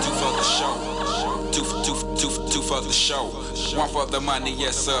 yes sir. Two for the show. Two for the show. One for the money,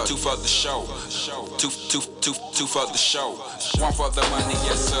 yes sir. Two for the show. Two for the show. One for the money,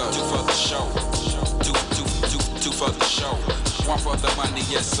 yes sir. Two for the show. Two for the show. One for the money,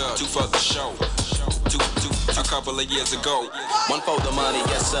 yes sir. Two for the show. A couple of years ago. One for the money,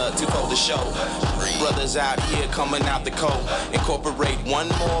 yes sir, two for the show. Brothers out here coming out the cold. Incorporate one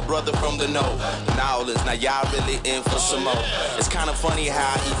more brother from the know. Nowlands, now y'all really in for some more. It's kind of funny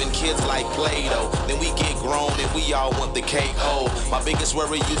how even kids like Play-Doh. Then we get grown and we all want the cake whole. My biggest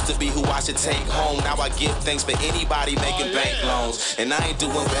worry used to be who I should take home. Now I give thanks for anybody making bank loans. And I ain't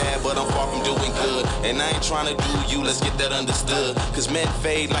doing bad, but I'm far from doing good. And I ain't trying to do you, let's get that understood. Cause men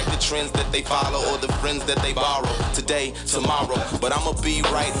fade like the trends that they follow or the friends that they borrow. Today, tomorrow, but I'ma be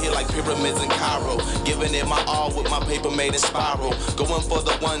right here like pyramids in Cairo. Giving it my all with my paper made in spiral. Going for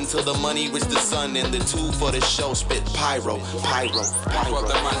the one till the money reach the sun. And the two for the show, spit pyro. One for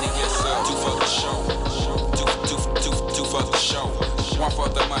the money, yes sir. Two for the show. Two for the show. One for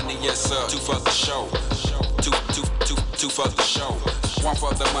the money, yes sir. Two for the show. Two for the show. One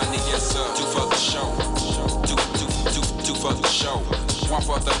for the money, yes sir. Two for the show. Two for the show. One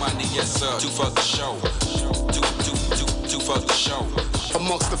for the money, yes sir. Two for the show. Two for the show.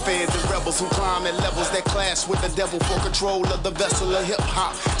 Amongst the fans and rebels who climb at levels that clash with the devil for control of the vessel of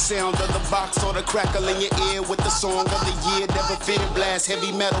hip-hop. Sound of the box or the crackle in your ear with the song of the year. Never fear blast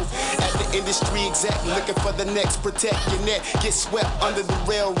heavy metal at the industry exec. Looking for the next, protect your neck. Get swept under the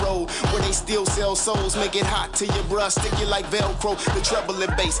railroad where they still sell souls. Make it hot to your bruh, stick you like Velcro. The treble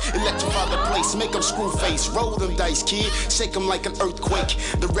and bass, electrify the place. Make them screw face, roll them dice, kid. Shake them like an earthquake.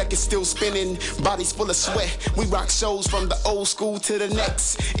 The record's still spinning, bodies full of sweat. We rock shows from the old school to the next.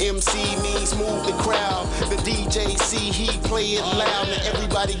 MC means move the crowd. The DJ see he play it loud. And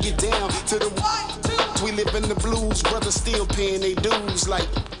everybody get down to the 1, 2. We live in the blues, brothers still paying they dues like.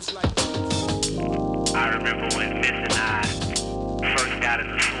 I remember when Miss and I first got in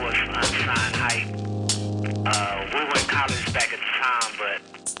the Source Unsigned Hype. We were in college back at the time, but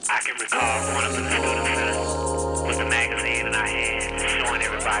I can recall going up in the student center with the magazine in our hands, just showing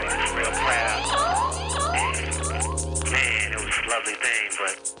everybody just real proud. And man, it was a lovely thing,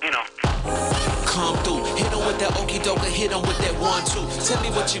 but you know. Come through, hit 'em with that okie doke, hit 'em with that 1-2. Tell me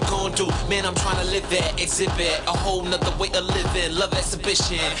what you gon' do, man. I'm trying to live that exhibit, a whole nother way of living. Love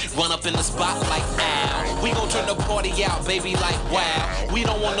exhibition, run up in the spot like ow. We gon' turn the party out, baby, like wow. We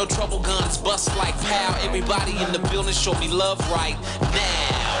don't want no trouble, guns bust like pow. Everybody in the building, show me love right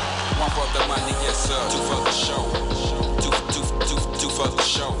now. One for the money, yes sir. Two for the show. Two for the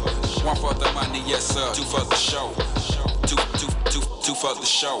show. One for the money, yes sir. Two for the show. Two for the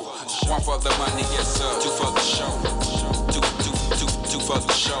show. One for the money, yes sir. Two for the show. Two for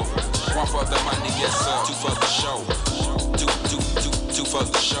the show. One for the money, yes sir. Two for the show. Two for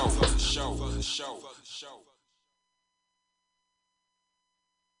the show.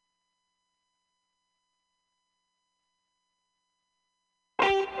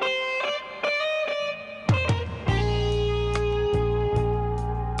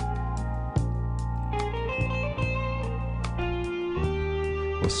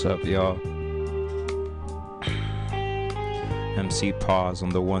 What's up, y'all? MC Pause on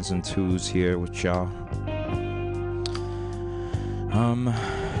the 1s and 2s here with y'all.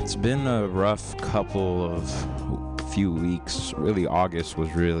 It's been a rough couple of few weeks. Really, August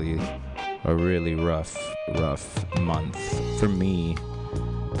was really a really rough month for me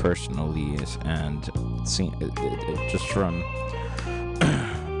personally, and just from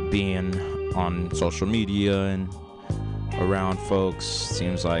being on social media and around folks,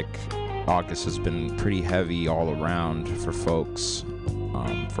 seems like August has been pretty heavy all around for folks,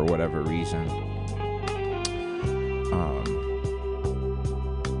 for whatever reason.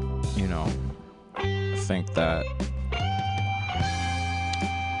 I think that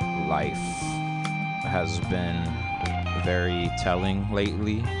life has been very telling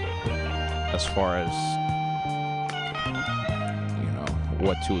lately as far as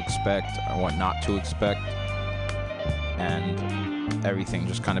what to expect and what not to expect, and everything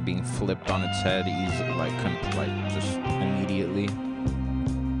just kind of being flipped on its head easily, like just immediately.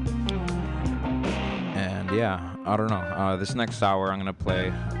 And yeah, I don't know. This next hour I'm gonna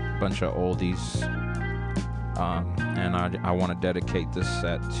play bunch of oldies. And I want to dedicate this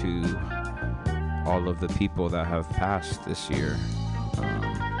set to all of the people that have passed this year.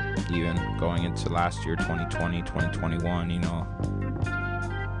 Even going into last year, 2020, 2021, you know,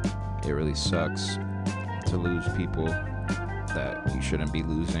 it really sucks to lose people that you shouldn't be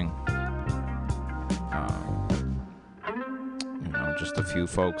losing. You know, just a few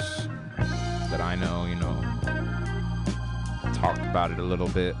folks that I know, you know, talked about it a little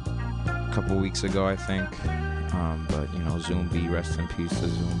bit a couple weeks ago, I think. But, you know, Zombie, rest in peace to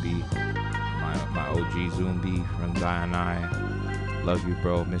Zombie. My OG Zombie from Zion I. Love you,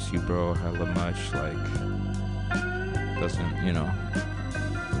 bro. Miss you, bro. Hella much. Like, doesn't, you know,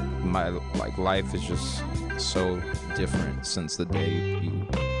 my, like, life is just so different since the day you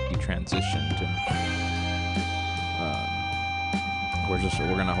transitioned. And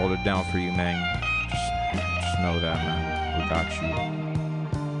we're gonna hold it down for you, man. Just know that, man. We got you.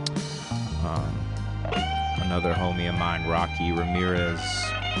 Another homie of mine, Rocky Ramirez,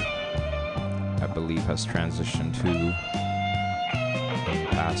 I believe has transitioned to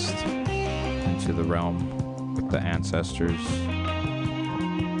passed into the realm with the ancestors.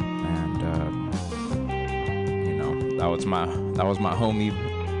 And you know, that was my homie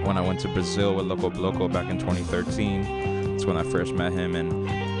when I went to Brazil with Loco Bloco back in 2013. That's when I first met him, and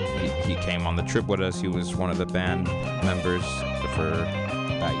he came on the trip with us. He was one of the band members for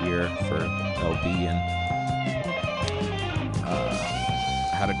that year for LB, and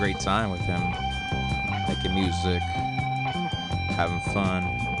I had a great time with him, making music, having fun,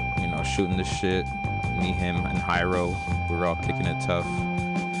 you know, shooting the shit. Me, him, and Hyro, we were all kicking it tough.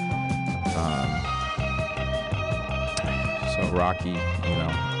 So Rocky, you know,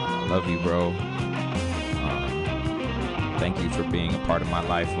 I love you, bro. Thank you for being a part of my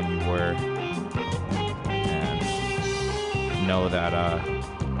life when you were, and know that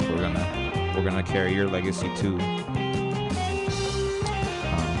we're gonna carry your legacy too.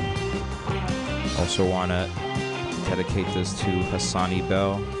 Also wanna dedicate this to Hassani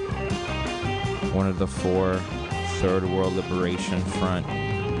Bell, one of the 4 Third World Liberation Front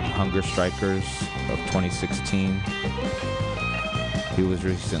hunger strikers of 2016. He was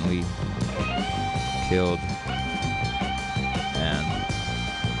recently killed, and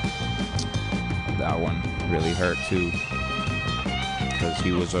that one really hurt too, because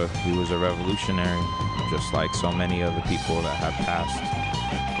he was a revolutionary, just like so many of the people that have passed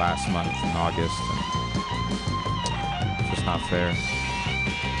last month in August. And it's just not fair.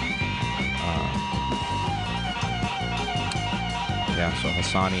 Yeah, so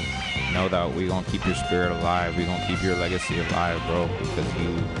Hassani, know that we gonna keep your spirit alive. We gonna keep your legacy alive, bro, because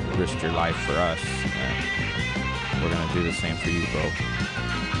you risked your life for us, and we're gonna do the same for you, bro.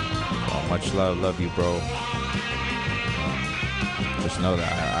 So much love you, bro. Just know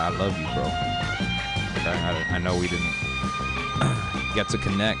that I love you, bro. Okay? I know we didn't get to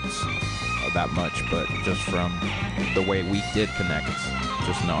connect that much, but just from the way we did connect,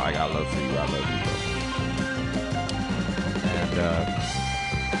 just know I got love for you. I love you, bro. And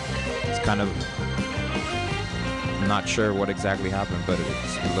it's kind of, I'm not sure what exactly happened, but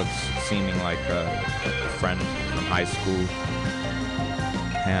it looks seeming like a friend from high school,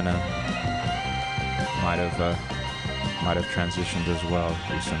 Hannah, might have transitioned as well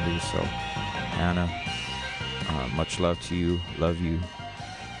recently. So Hannah, much love to you. Love you.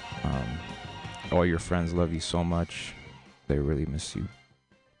 All your friends love you so much. They really miss you.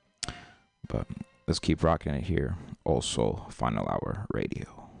 But let's keep rocking it here. Old Soul Final Hour Radio.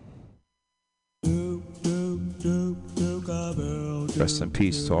 Rest in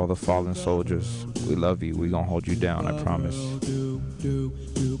peace to all the fallen soldiers. We love you. We gonna hold you down, I promise.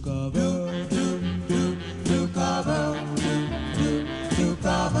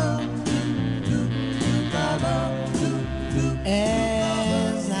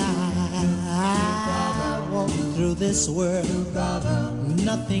 As I walk through this world,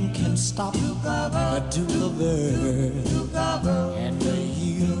 nothing can stop a do-over. And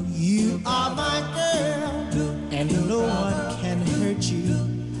you are my girl, and no one can hurt you.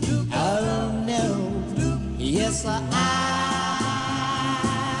 Oh no, yes I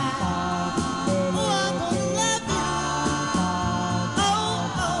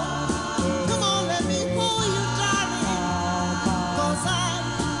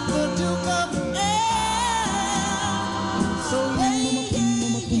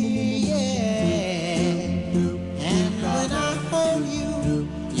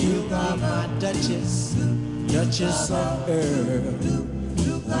Duchess of Earl.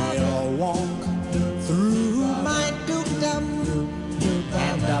 We'll walk through my dukedom,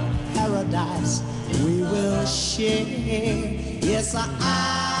 and a paradise we will share. Yes, I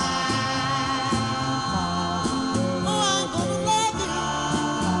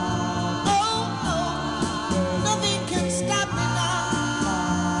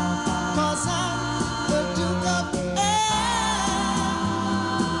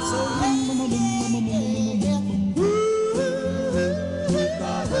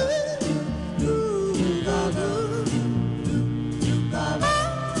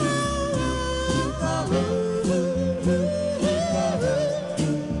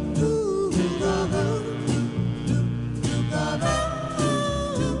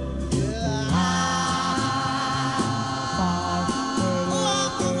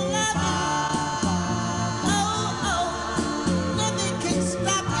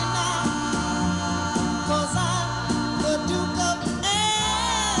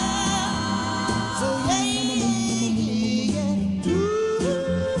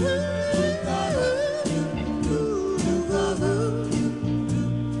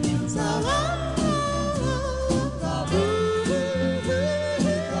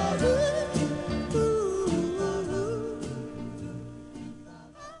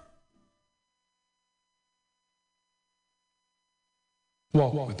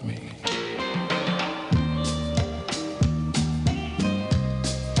walk with me.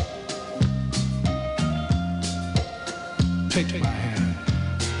 Take my hand.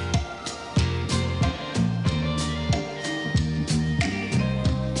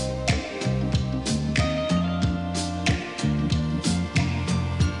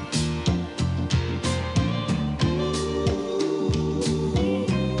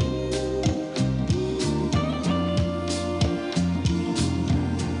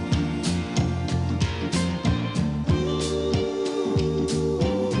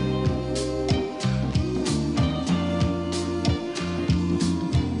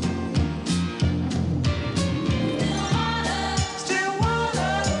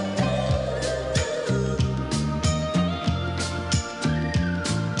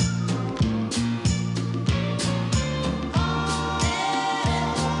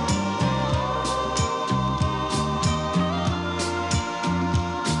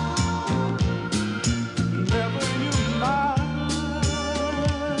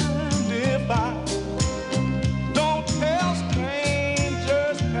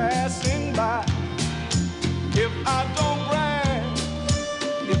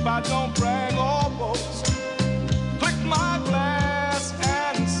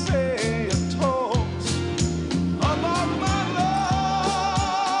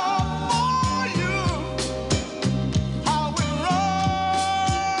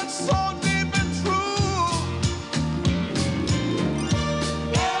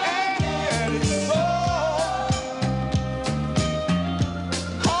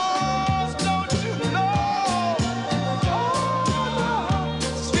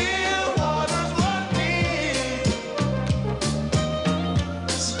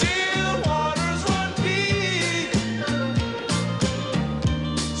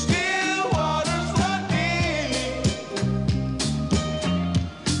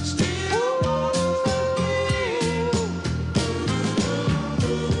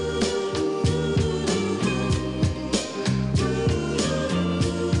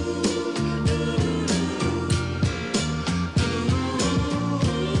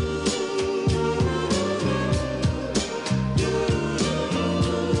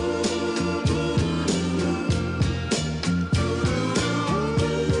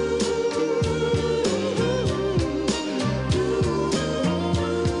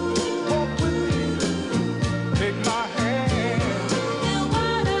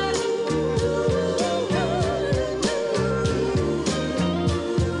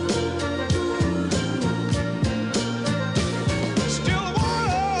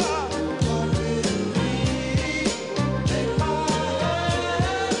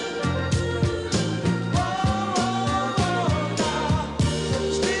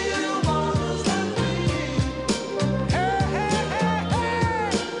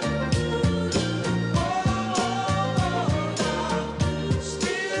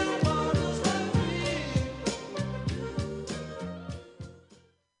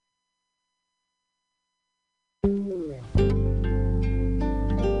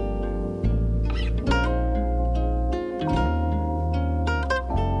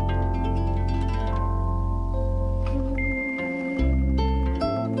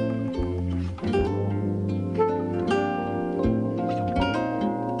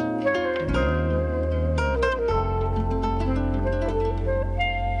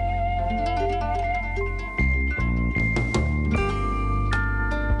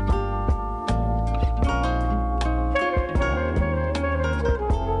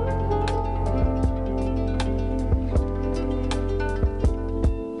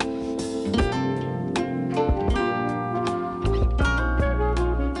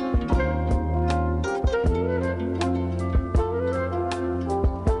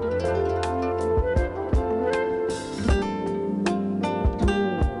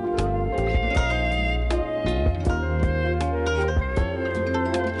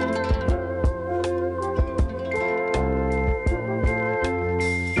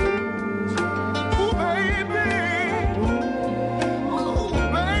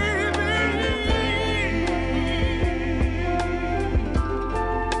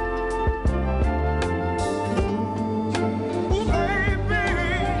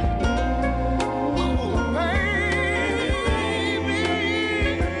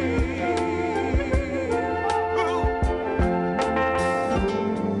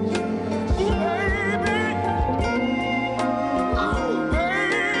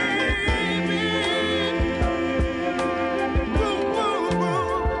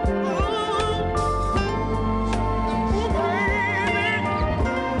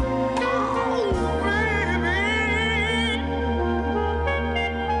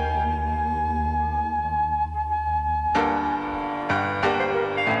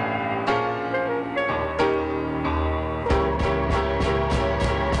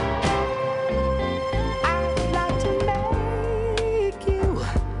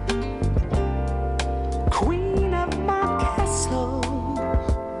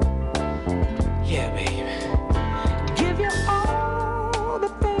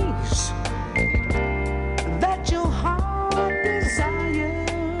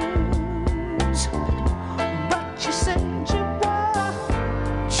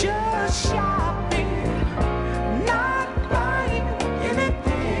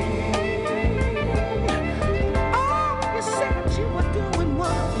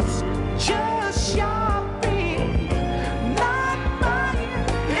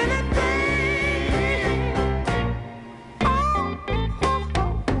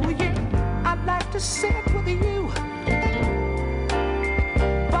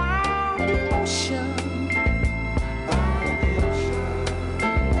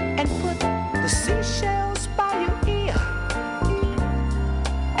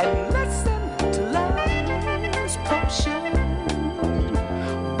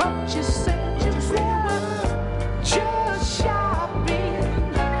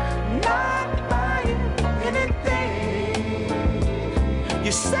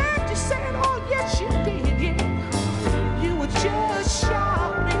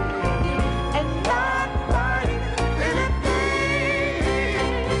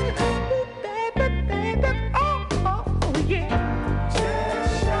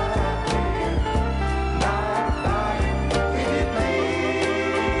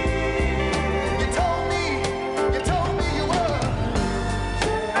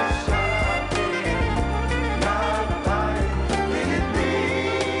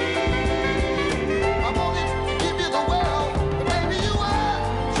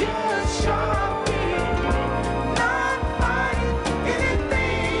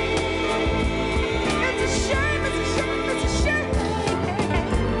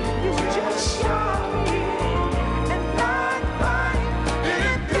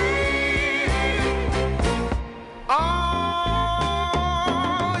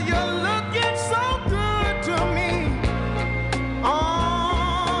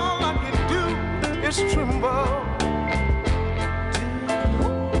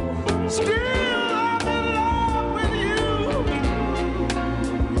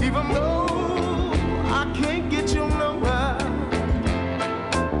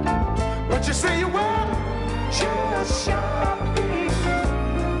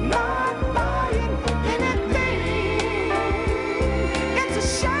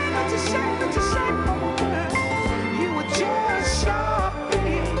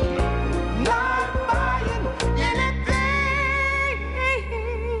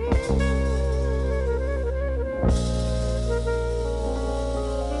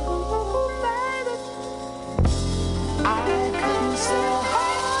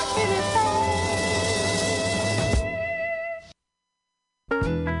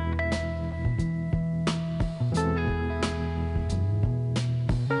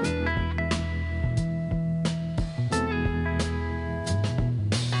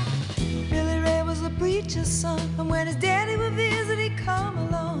 preacher's son. And when his daddy would visit, he'd come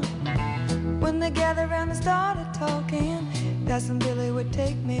along. When they gathered around and started talking, Cousin Billy would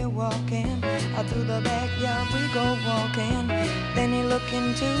take me walking. Out through the backyard we go walking. Then he looked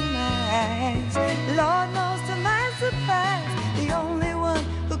into my eyes. Lord knows to my surprise, the only one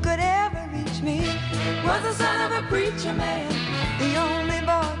who could ever reach me was the son of a preacher man. The only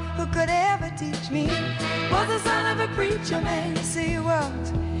boy who could ever teach me was the son of a preacher man. Yes, he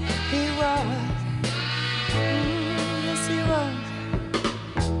was. He was. Yes, he was.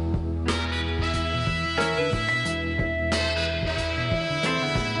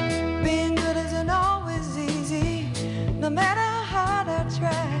 Being good isn't always easy, no matter how hard I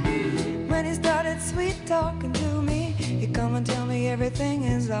try. When he started sweet talking to me, he'd come and tell me everything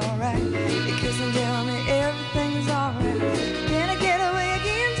is alright. He'd kiss and tell me everything's alright. Can I get away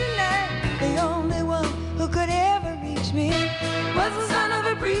again tonight? The only one who could ever reach me was the son of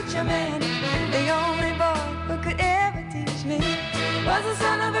a preacher man. The only boy who could ever teach me was the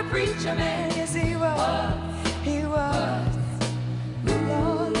son of a preacher man. Yes, he was. He was.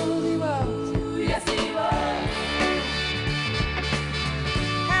 Lord knows he was. Yes, he was.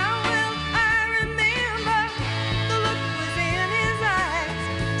 How well I remember the look was in his eyes,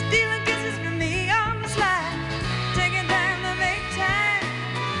 stealing kisses from me on the slide, taking time to make time,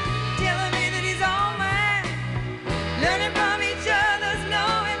 telling me that he's all mine, learning from each other's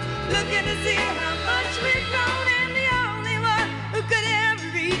knowing, looking to see how much we've grown. And the only one who could ever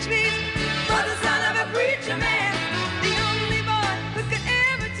reach me was the son of a preacher man. The only boy who could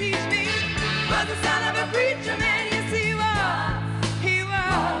ever teach me was the son of a preacher man. Yes, he was. He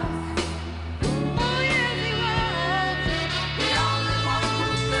was. Oh, yes, he was. The only one who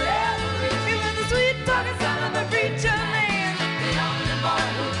could ever reach me was the sweet talking son of a preacher man. The only boy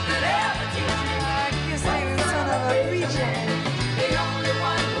who could ever teach me. I guess he was the son of a preacher man. The only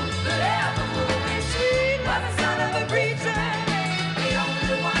one who could ever move me sweet was the son of a preacher man. The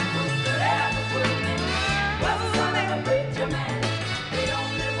only one who could ever move me was the son of a preacher man. The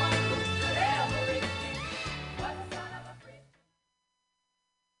only one who could ever reach me was the son of a preacher man.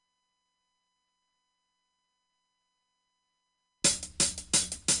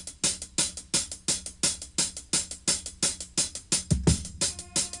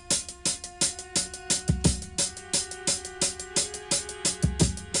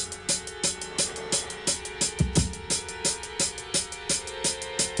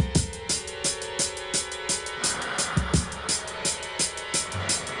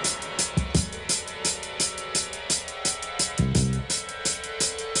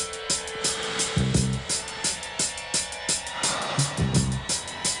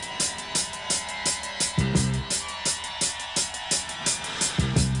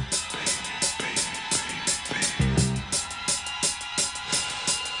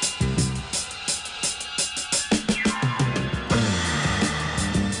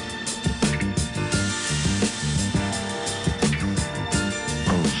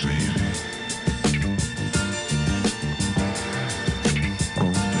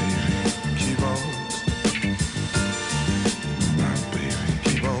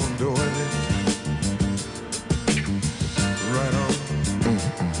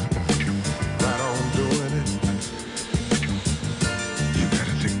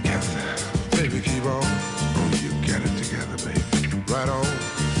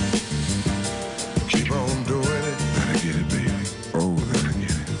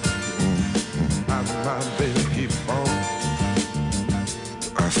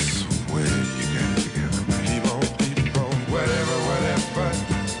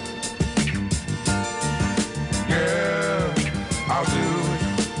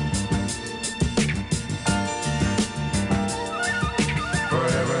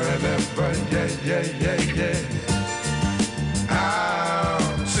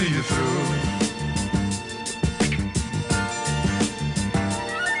 I'll see you through.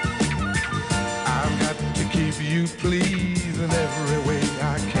 I've got to keep you pleased in every way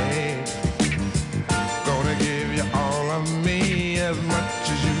I can. Gonna give you all of me as much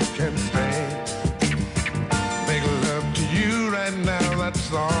as you can stand. Make love to you right now,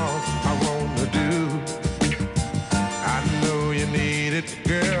 that's all I wanna do. I know you need it,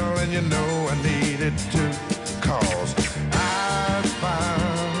 girl, and you know I need it too. 'Cause I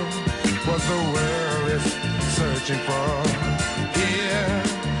found what the world is searching for. Here,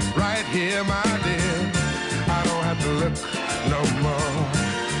 right here, my dear, I don't have to look no more.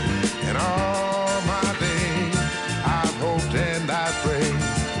 And all my days, I've hoped and I prayed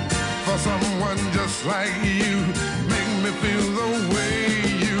for someone just like you. Make me feel the way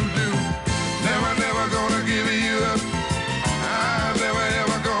you do. Never gonna give you up. I'm never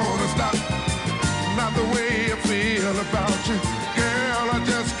ever gonna stop. Not the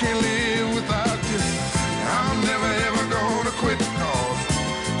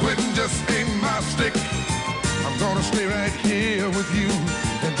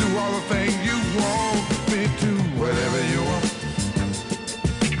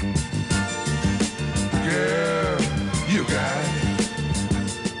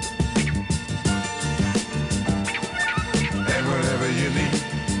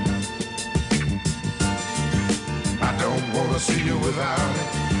see you without it.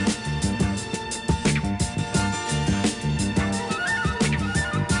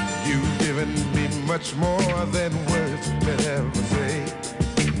 You've given me much more than words could ever say.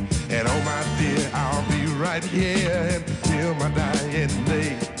 And oh my dear, I'll be right here until my dying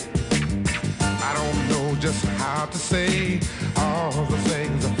day. I don't know just how to say all the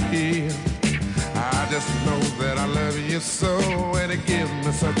things I feel. I just know that I love you so, and it gives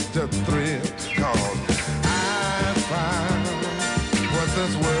me such a thrill. 'Cause I found what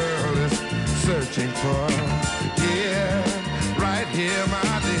this world is searching for. Yeah, right here,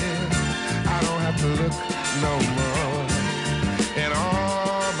 my dear. I don't have to look no more. And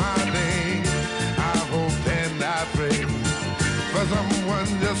all my days, I hope and I pray for someone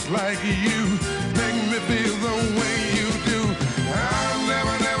just like you. Make me feel the way you do. I'm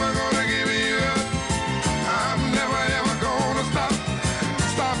never, never gonna give you up. I'm never, ever gonna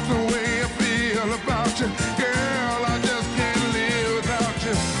stop the way I feel about you. Girl, I just can't live without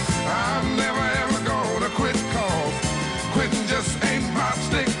you. I'm never, ever gonna quit, 'cause quitting just ain't my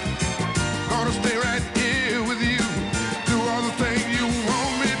stick. Gonna stay right here with you. Do all the things you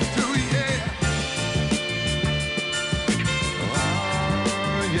want me to, yeah.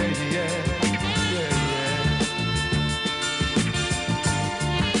 Oh, yeah, yeah.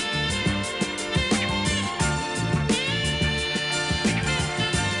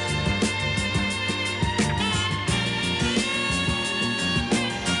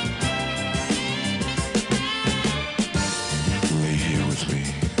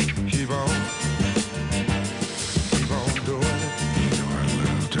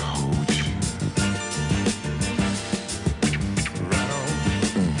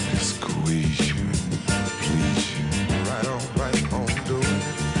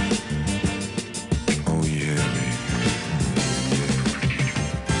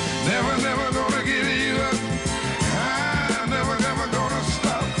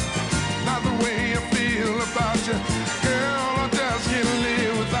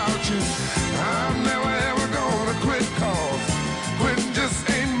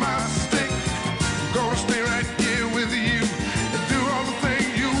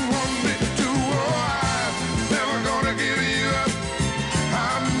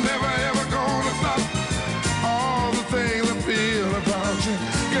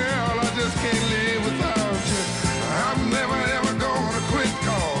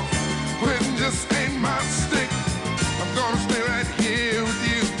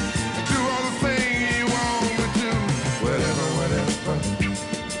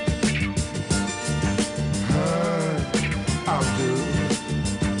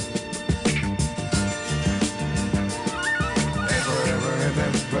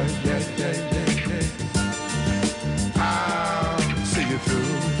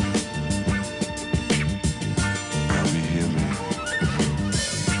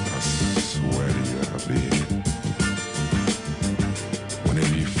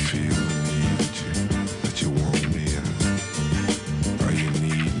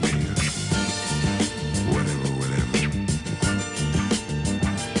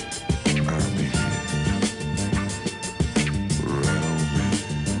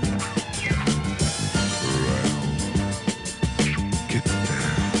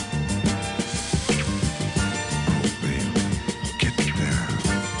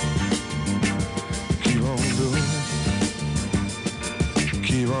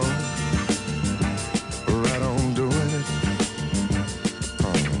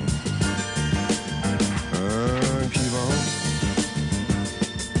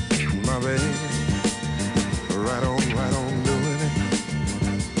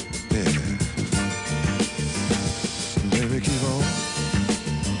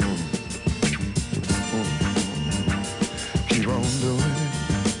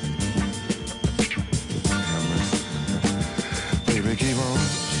 Baby, keep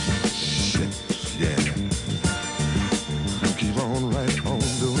on.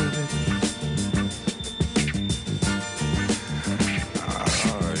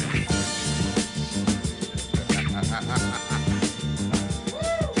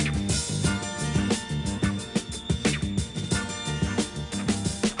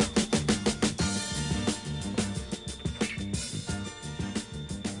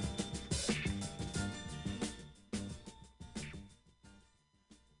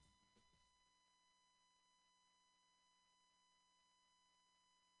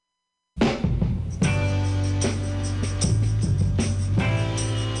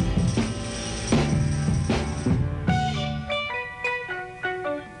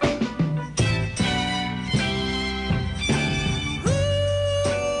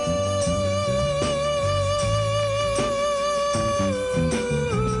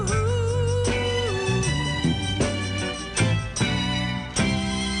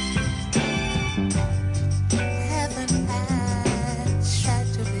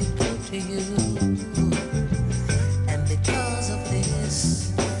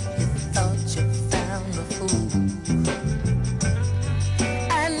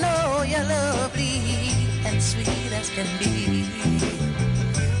 can be.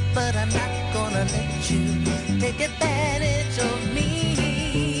 But I'm not gonna let you take advantage of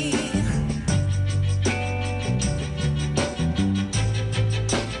me.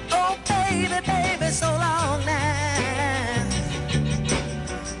 Oh, baby, baby, so long now.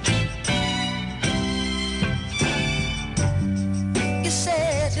 You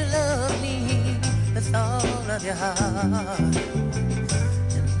said you loved me with all of your heart,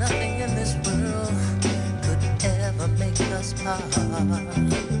 and nothing in this world could ever make us part.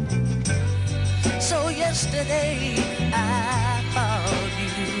 So yesterday I followed you.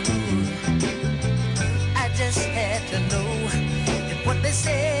 I just had to know if what they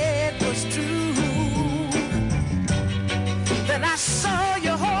said was true. Then I saw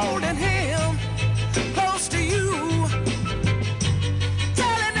you holding him close to you,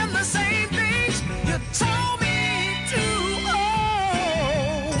 telling him the same things you told me to.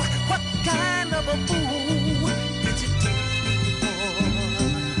 Oh, what kind of a fool did you take me for?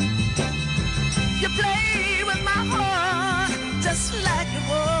 You play with my heart just like it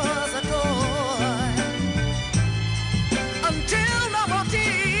was a toy, until no more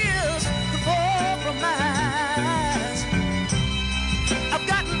tears fall from my eyes. I've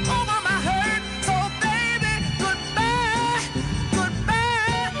gotten over my hurt, so baby, goodbye,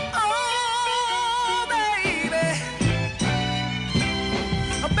 goodbye, oh baby,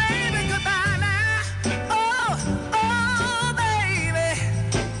 oh baby, goodbye now, oh baby,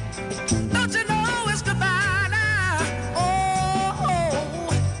 don't you know it's goodbye now, oh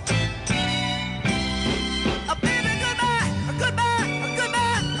baby, goodbye, goodbye,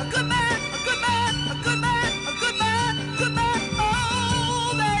 goodbye, goodbye, goodbye, goodbye, goodbye, goodbye,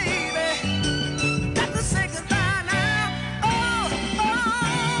 oh baby, got to say goodbye now, oh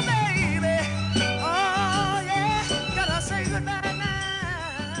baby, oh yeah, gotta say goodbye now.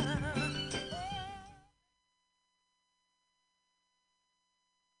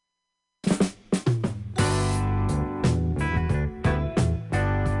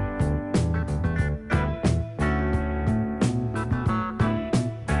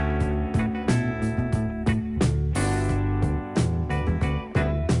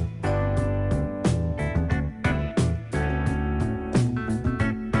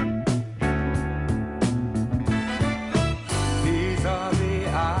 These are the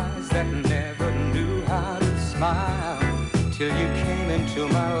eyes that never knew how to smile till you came into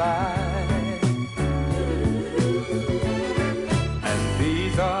my life. And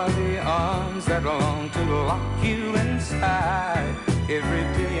these are the arms that long to lock you inside every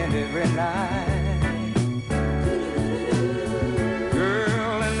day and every night.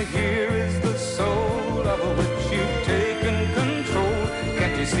 Girl, and here is the soul of which you've taken control.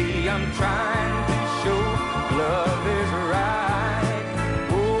 Can't you see I'm trying to show love is right?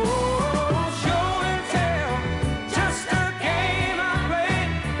 Oh, show and tell, just a game I play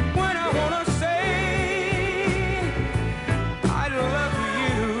when I wanna say I love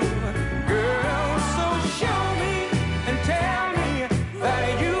you, girl. So show me and tell me that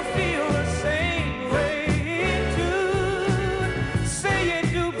you feel the same way too. Say you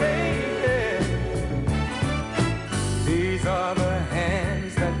do, baby. These are the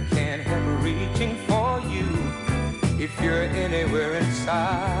hands that can't help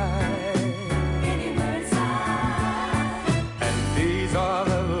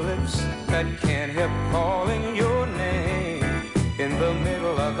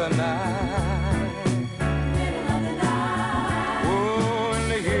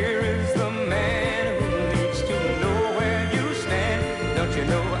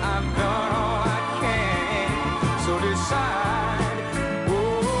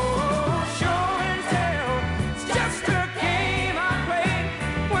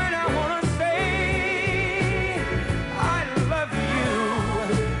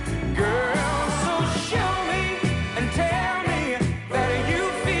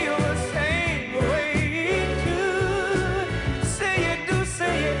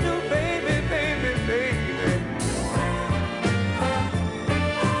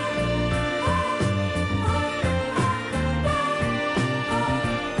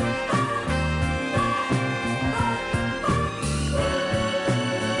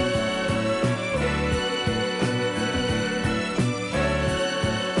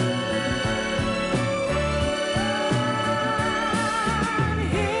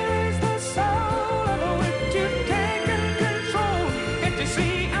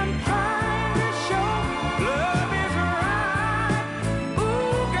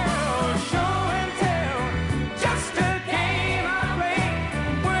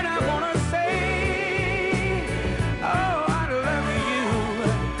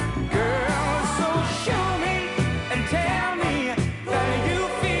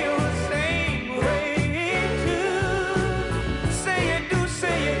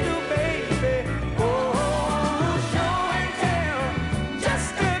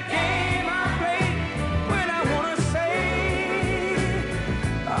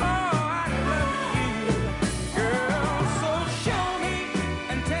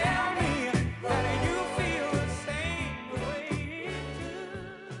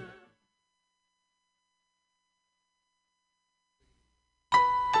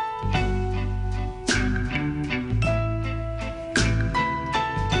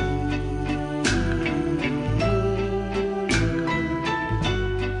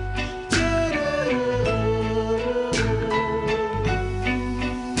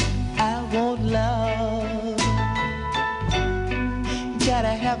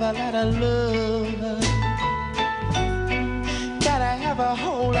a lot of love. Gotta have a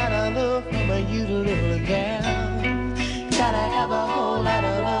whole lot of love from you, little girl. Gotta have a whole lot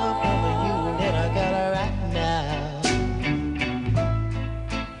of love from you, little girl, right now.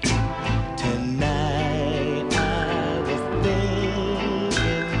 Tonight I was thinking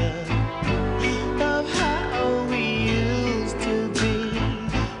of how we used to be,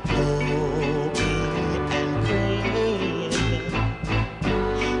 hoping and praying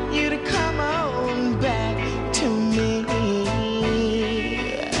you to come on back to me.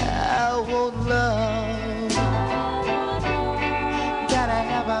 I want love. Gotta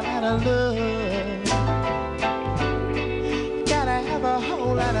have a lot of love. Gotta have a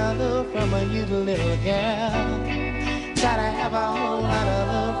whole lot of love from you, little girl. Gotta have a whole lot of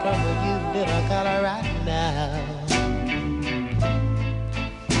love from you, little girl, right now.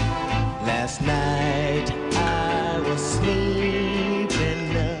 Last night I was sleeping.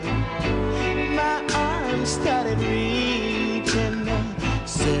 My arms started reaching,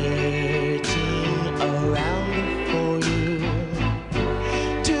 searching around for you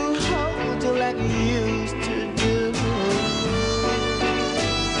to hold you like you used to do.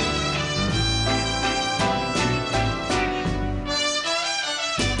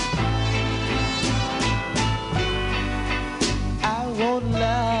 I want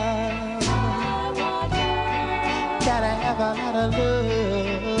love. Gotta have a lot of love.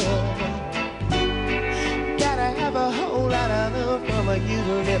 Gotta have a whole lot of love from you,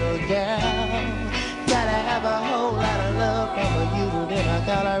 little girl. Gotta have a whole lot of love from you, little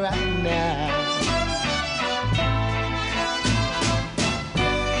girl, right now.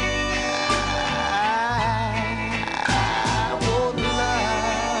 I want love.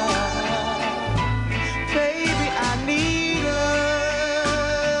 Baby, I need love.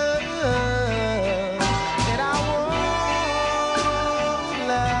 And I want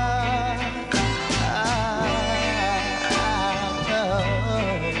love.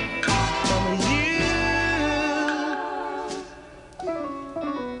 From you.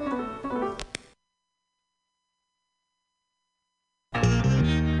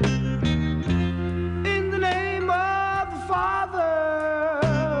 In the name of the Father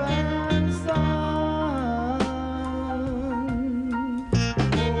and the Son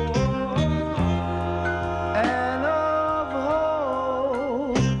and of the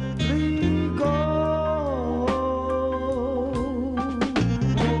Holy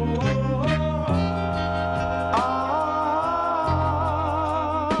Amen.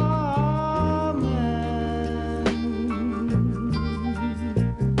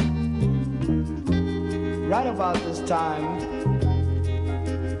 Right about this time,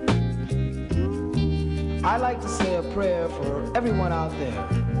 I like to say a prayer for everyone out there.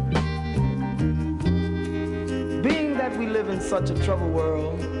 Being that we live in such a troubled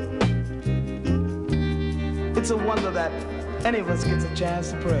world, it's a wonder that any of us gets a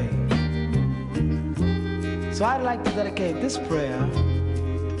chance to pray. So I'd like to dedicate this prayer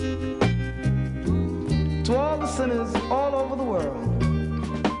to all the sinners all over the world.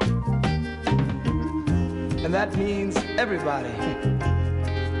 And that means everybody.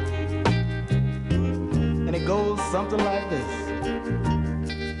 And it goes something like this.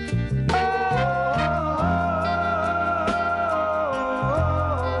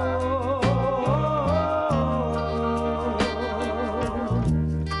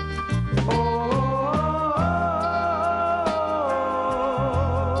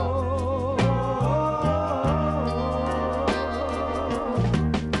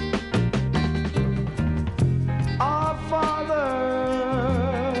 Our Father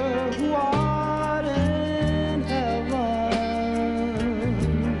who art in heaven,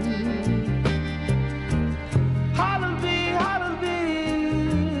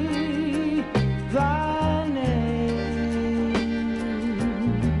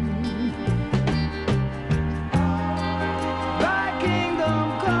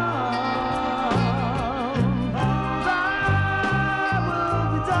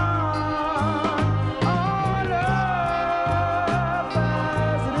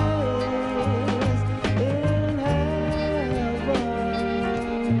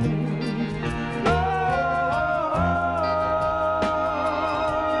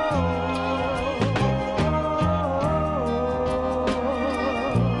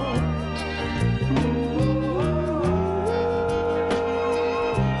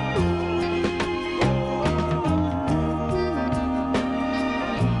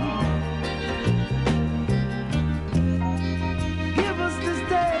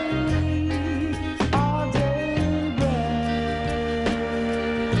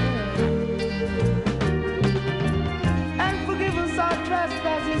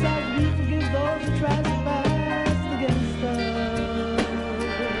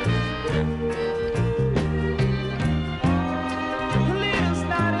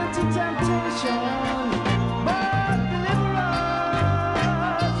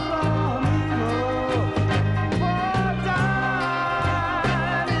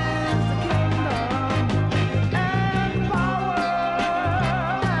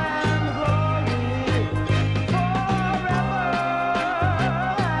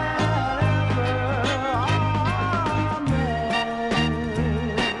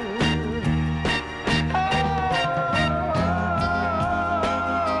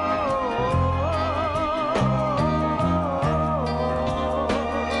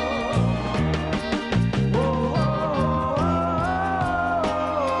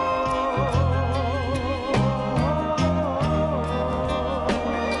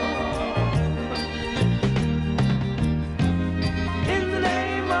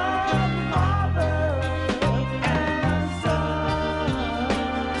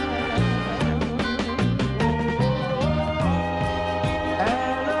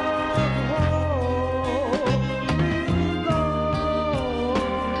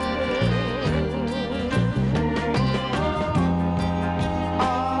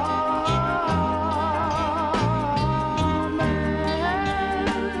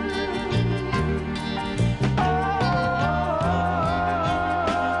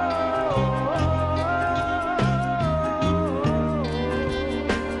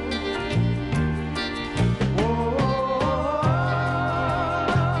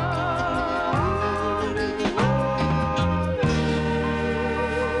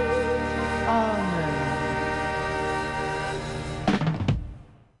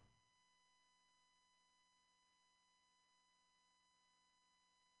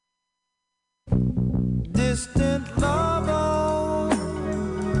 distant lover,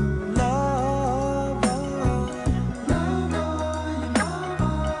 lover,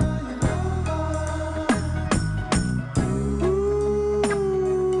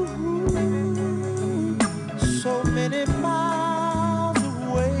 so many miles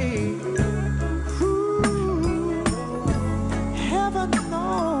away. Heaven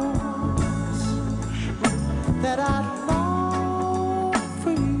knows that I long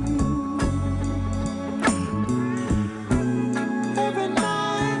for you. Every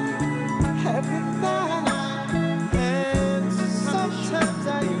night, and sometimes I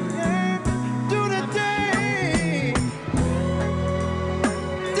yearn through the day.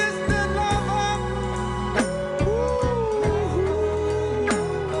 Distant lover,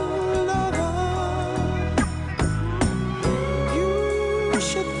 lover, you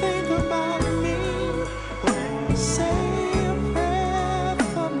should think about me. Say a prayer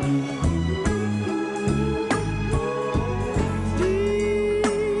for me.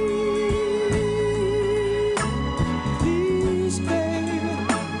 Please, baby,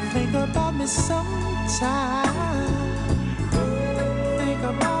 think about me sometime. Think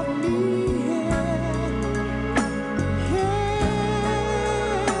about me, yeah.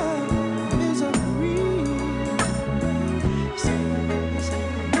 Misery,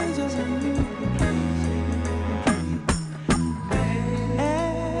 misery.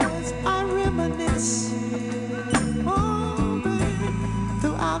 As I reminisce, oh baby,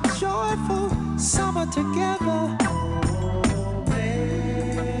 through our joyful summer together,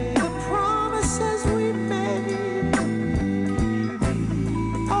 the promises we made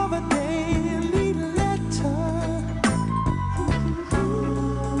of a daily letter.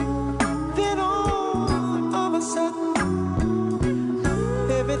 Then all of a sudden,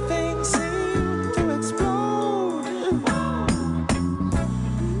 everything seemed to explode.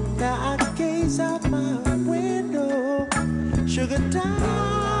 Now I gaze out my window, sugar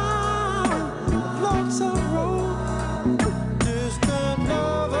down, lonesome road, distant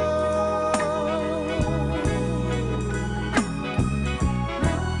lover.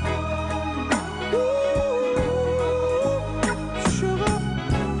 Ooh, sugar,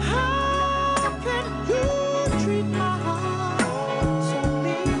 how can you treat my heart so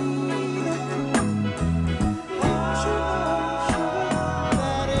mean and cruel? Sugar,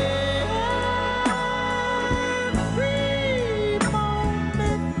 that every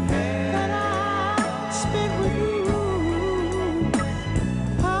moment that I spend with you,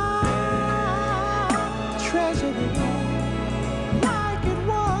 I treasure it like it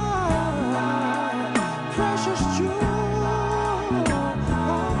was precious jewel.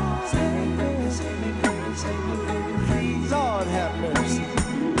 Save me, please, Lord have mercy.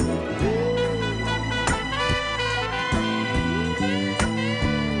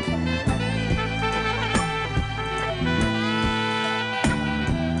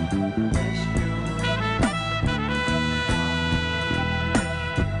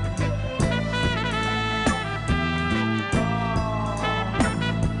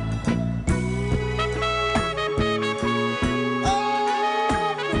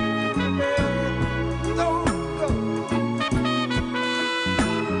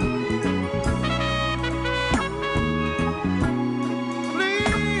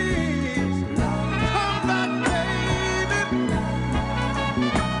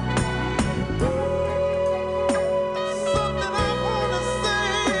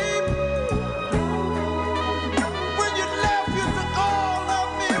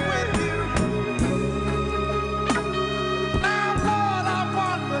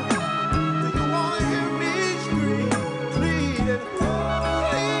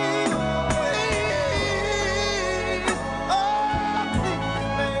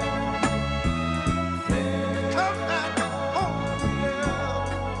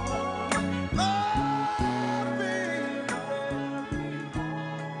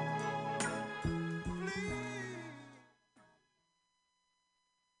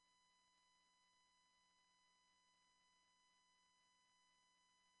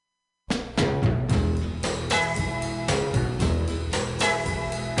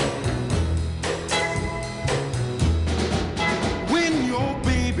 When your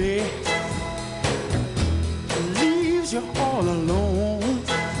baby leaves you all alone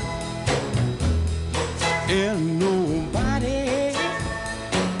and nobody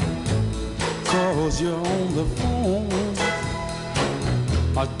calls you on the phone,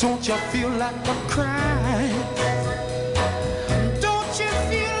 or don't you feel like a crying? Don't you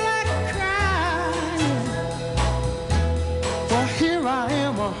feel like crying? Well, here I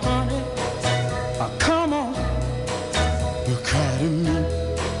am, honey. Come on, you cry to me.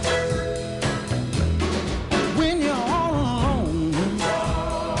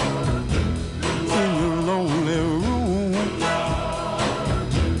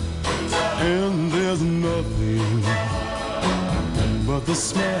 the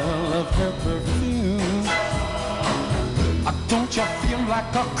smell of her perfume. Don't you feel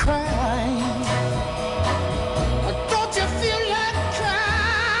like a crying? Don't you feel like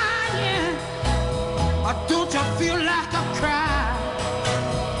crying? Don't you feel like a cry?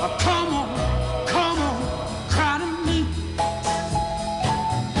 Come on, cry to me.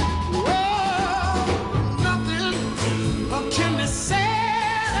 Oh, nothing can be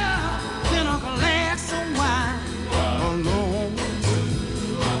sadder than a glass of wine alone.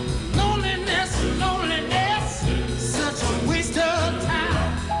 Loneliness, such a waste of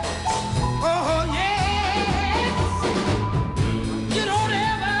time. Oh yeah, you don't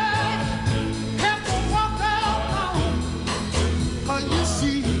ever have to walk alone. You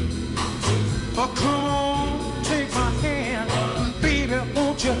see, come on, take my hand, baby,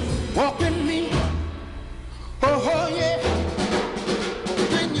 won't you walk with me? Oh yeah,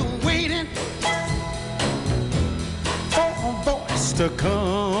 when you're waiting for a voice to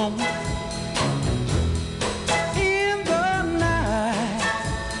come in the night,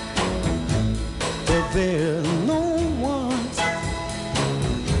 but there's no one.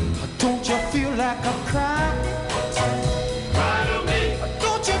 Don't you feel like a cry? Cry to me.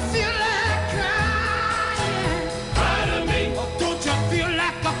 Don't you feel like crying? Cry to me. Don't you feel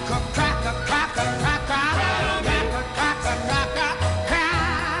like a cracker, crying?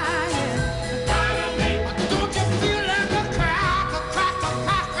 Cry to me. Don't you feel like a cracker,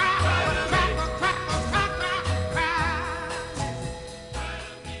 crying?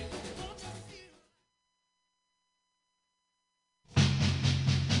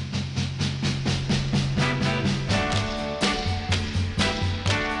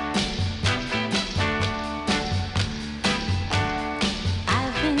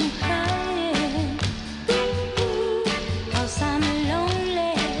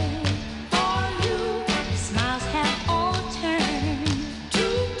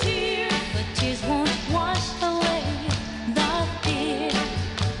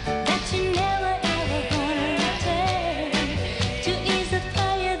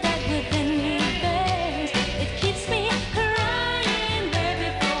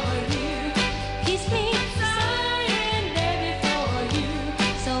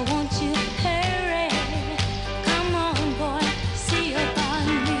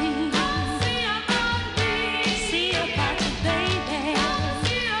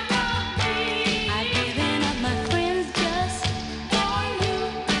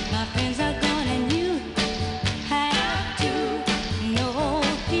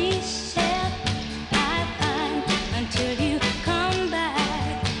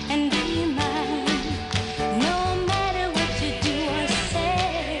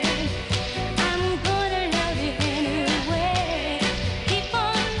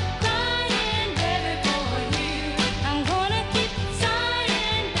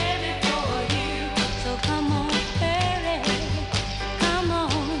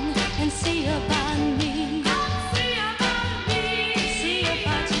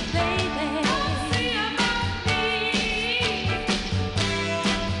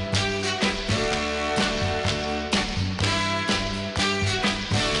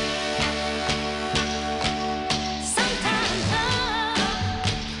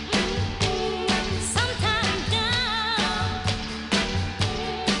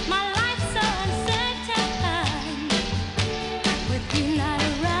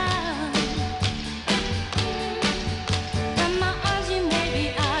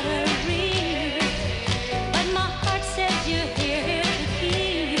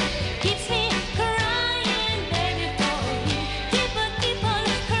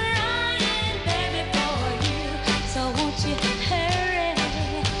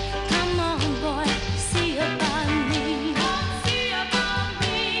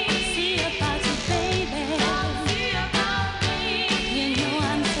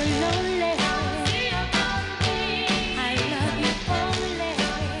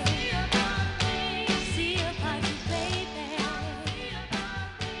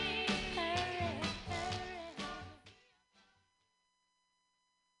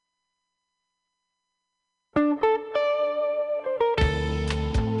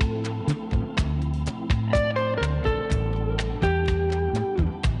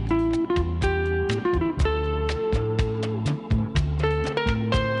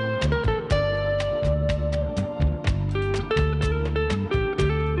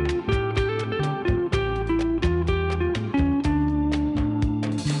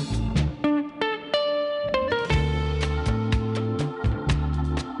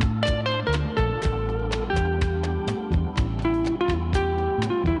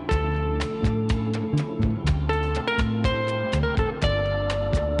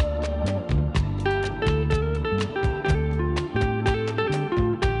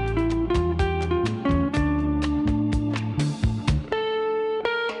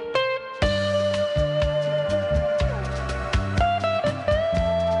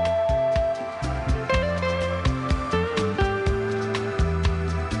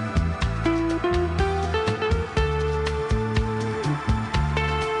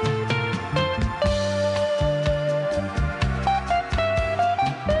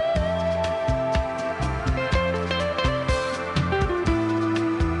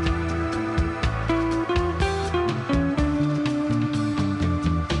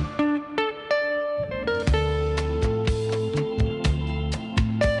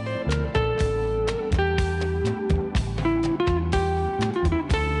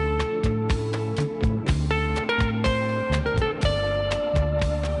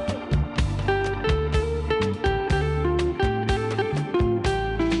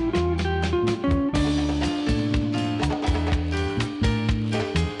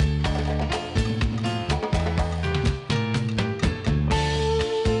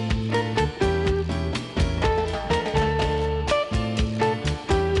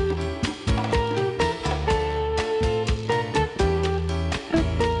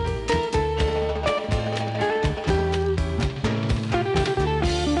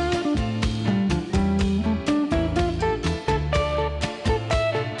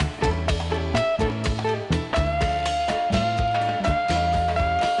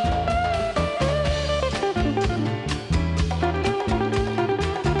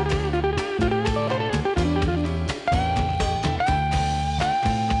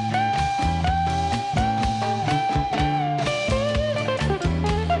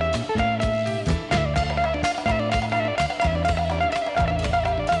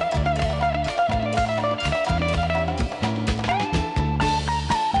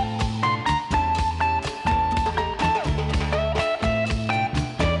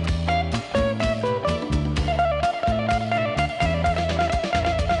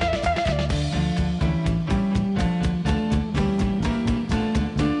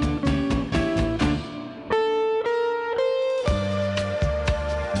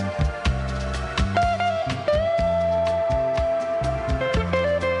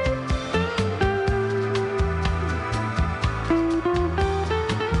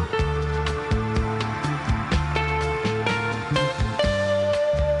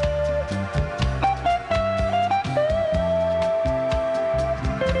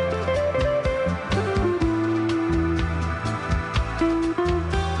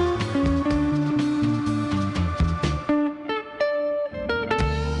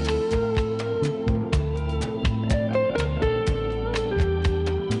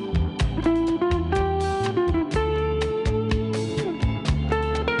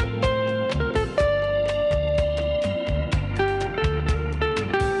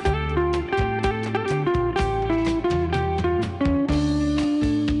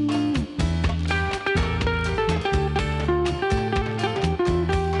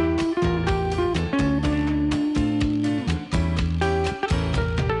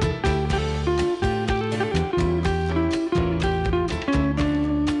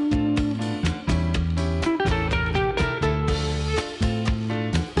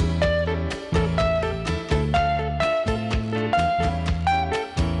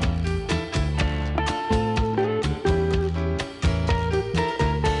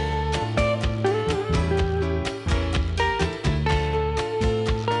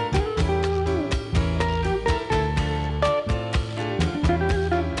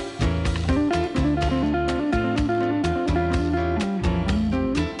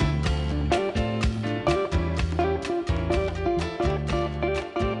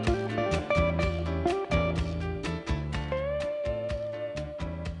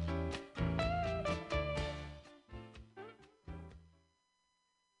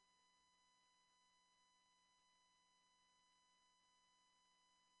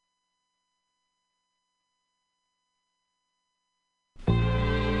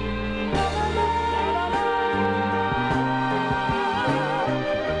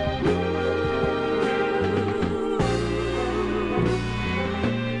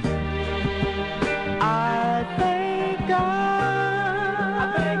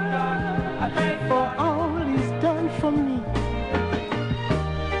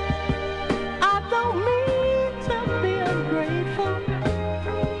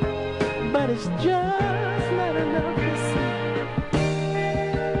 it's just not enough to see.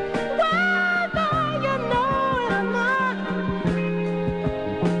 Whether you know it or not,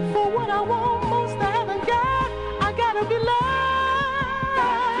 for what I want most I haven't got, I gotta be loved.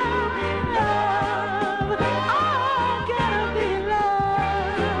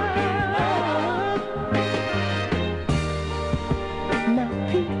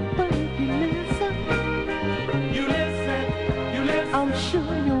 I'm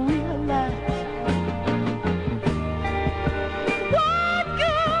sure you realize what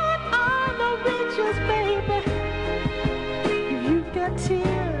good are the riches, baby, if you've got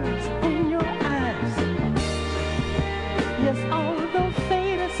tears in your eyes. Yes, although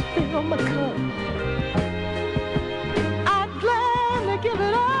fate has filled my cup, I'd gladly give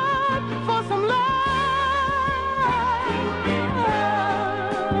it up for some love.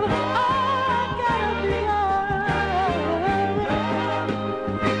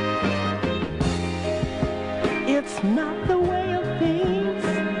 It's not the way of things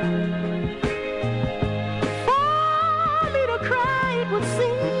for me to cry. It would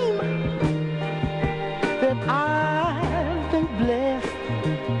seem that I've been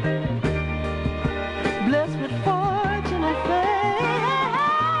blessed with fortune and fame.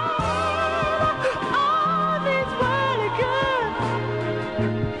 All these worldly goods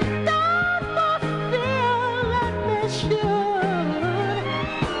don't fulfill like they should.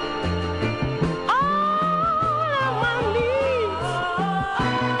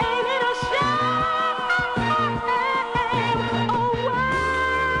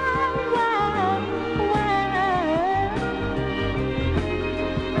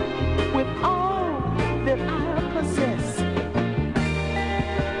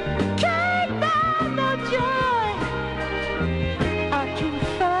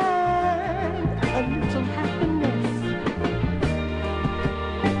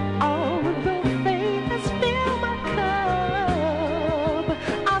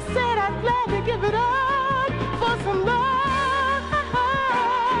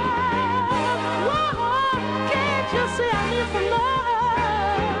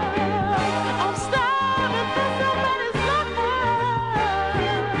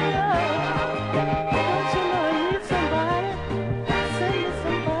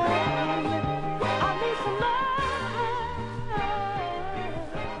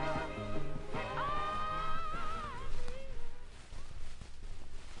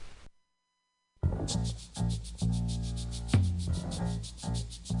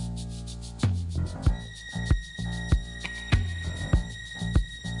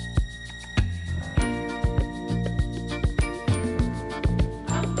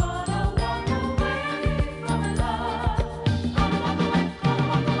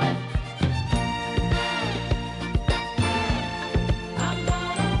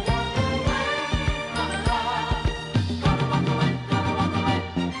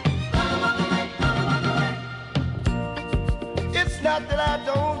 Not that I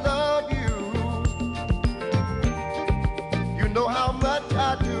don't love you, you know how much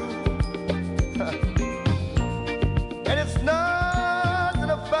I do. And it's not that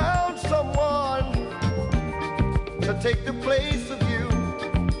I found someone to take the place of you.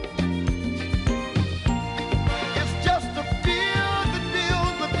 It's just a fear that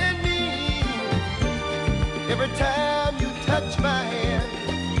builds within me every time you touch my hand.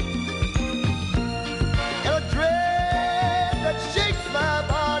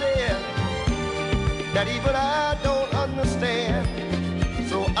 That even I don't understand.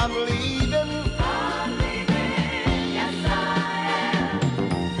 So I'm leaving. I'm leaving. Yes, I am.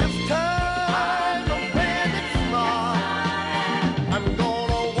 This time I'm playing it smart. I'm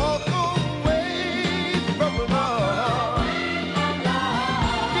gonna walk away from love.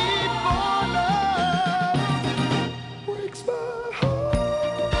 Before love breaks my heart.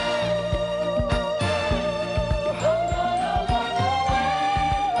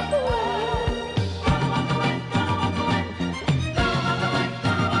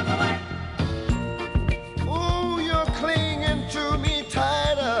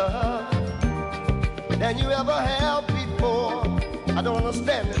 Than you ever have before. I don't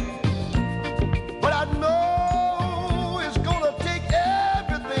understand it, but I know it's gonna take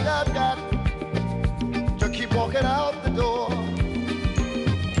everything I've got to keep walking out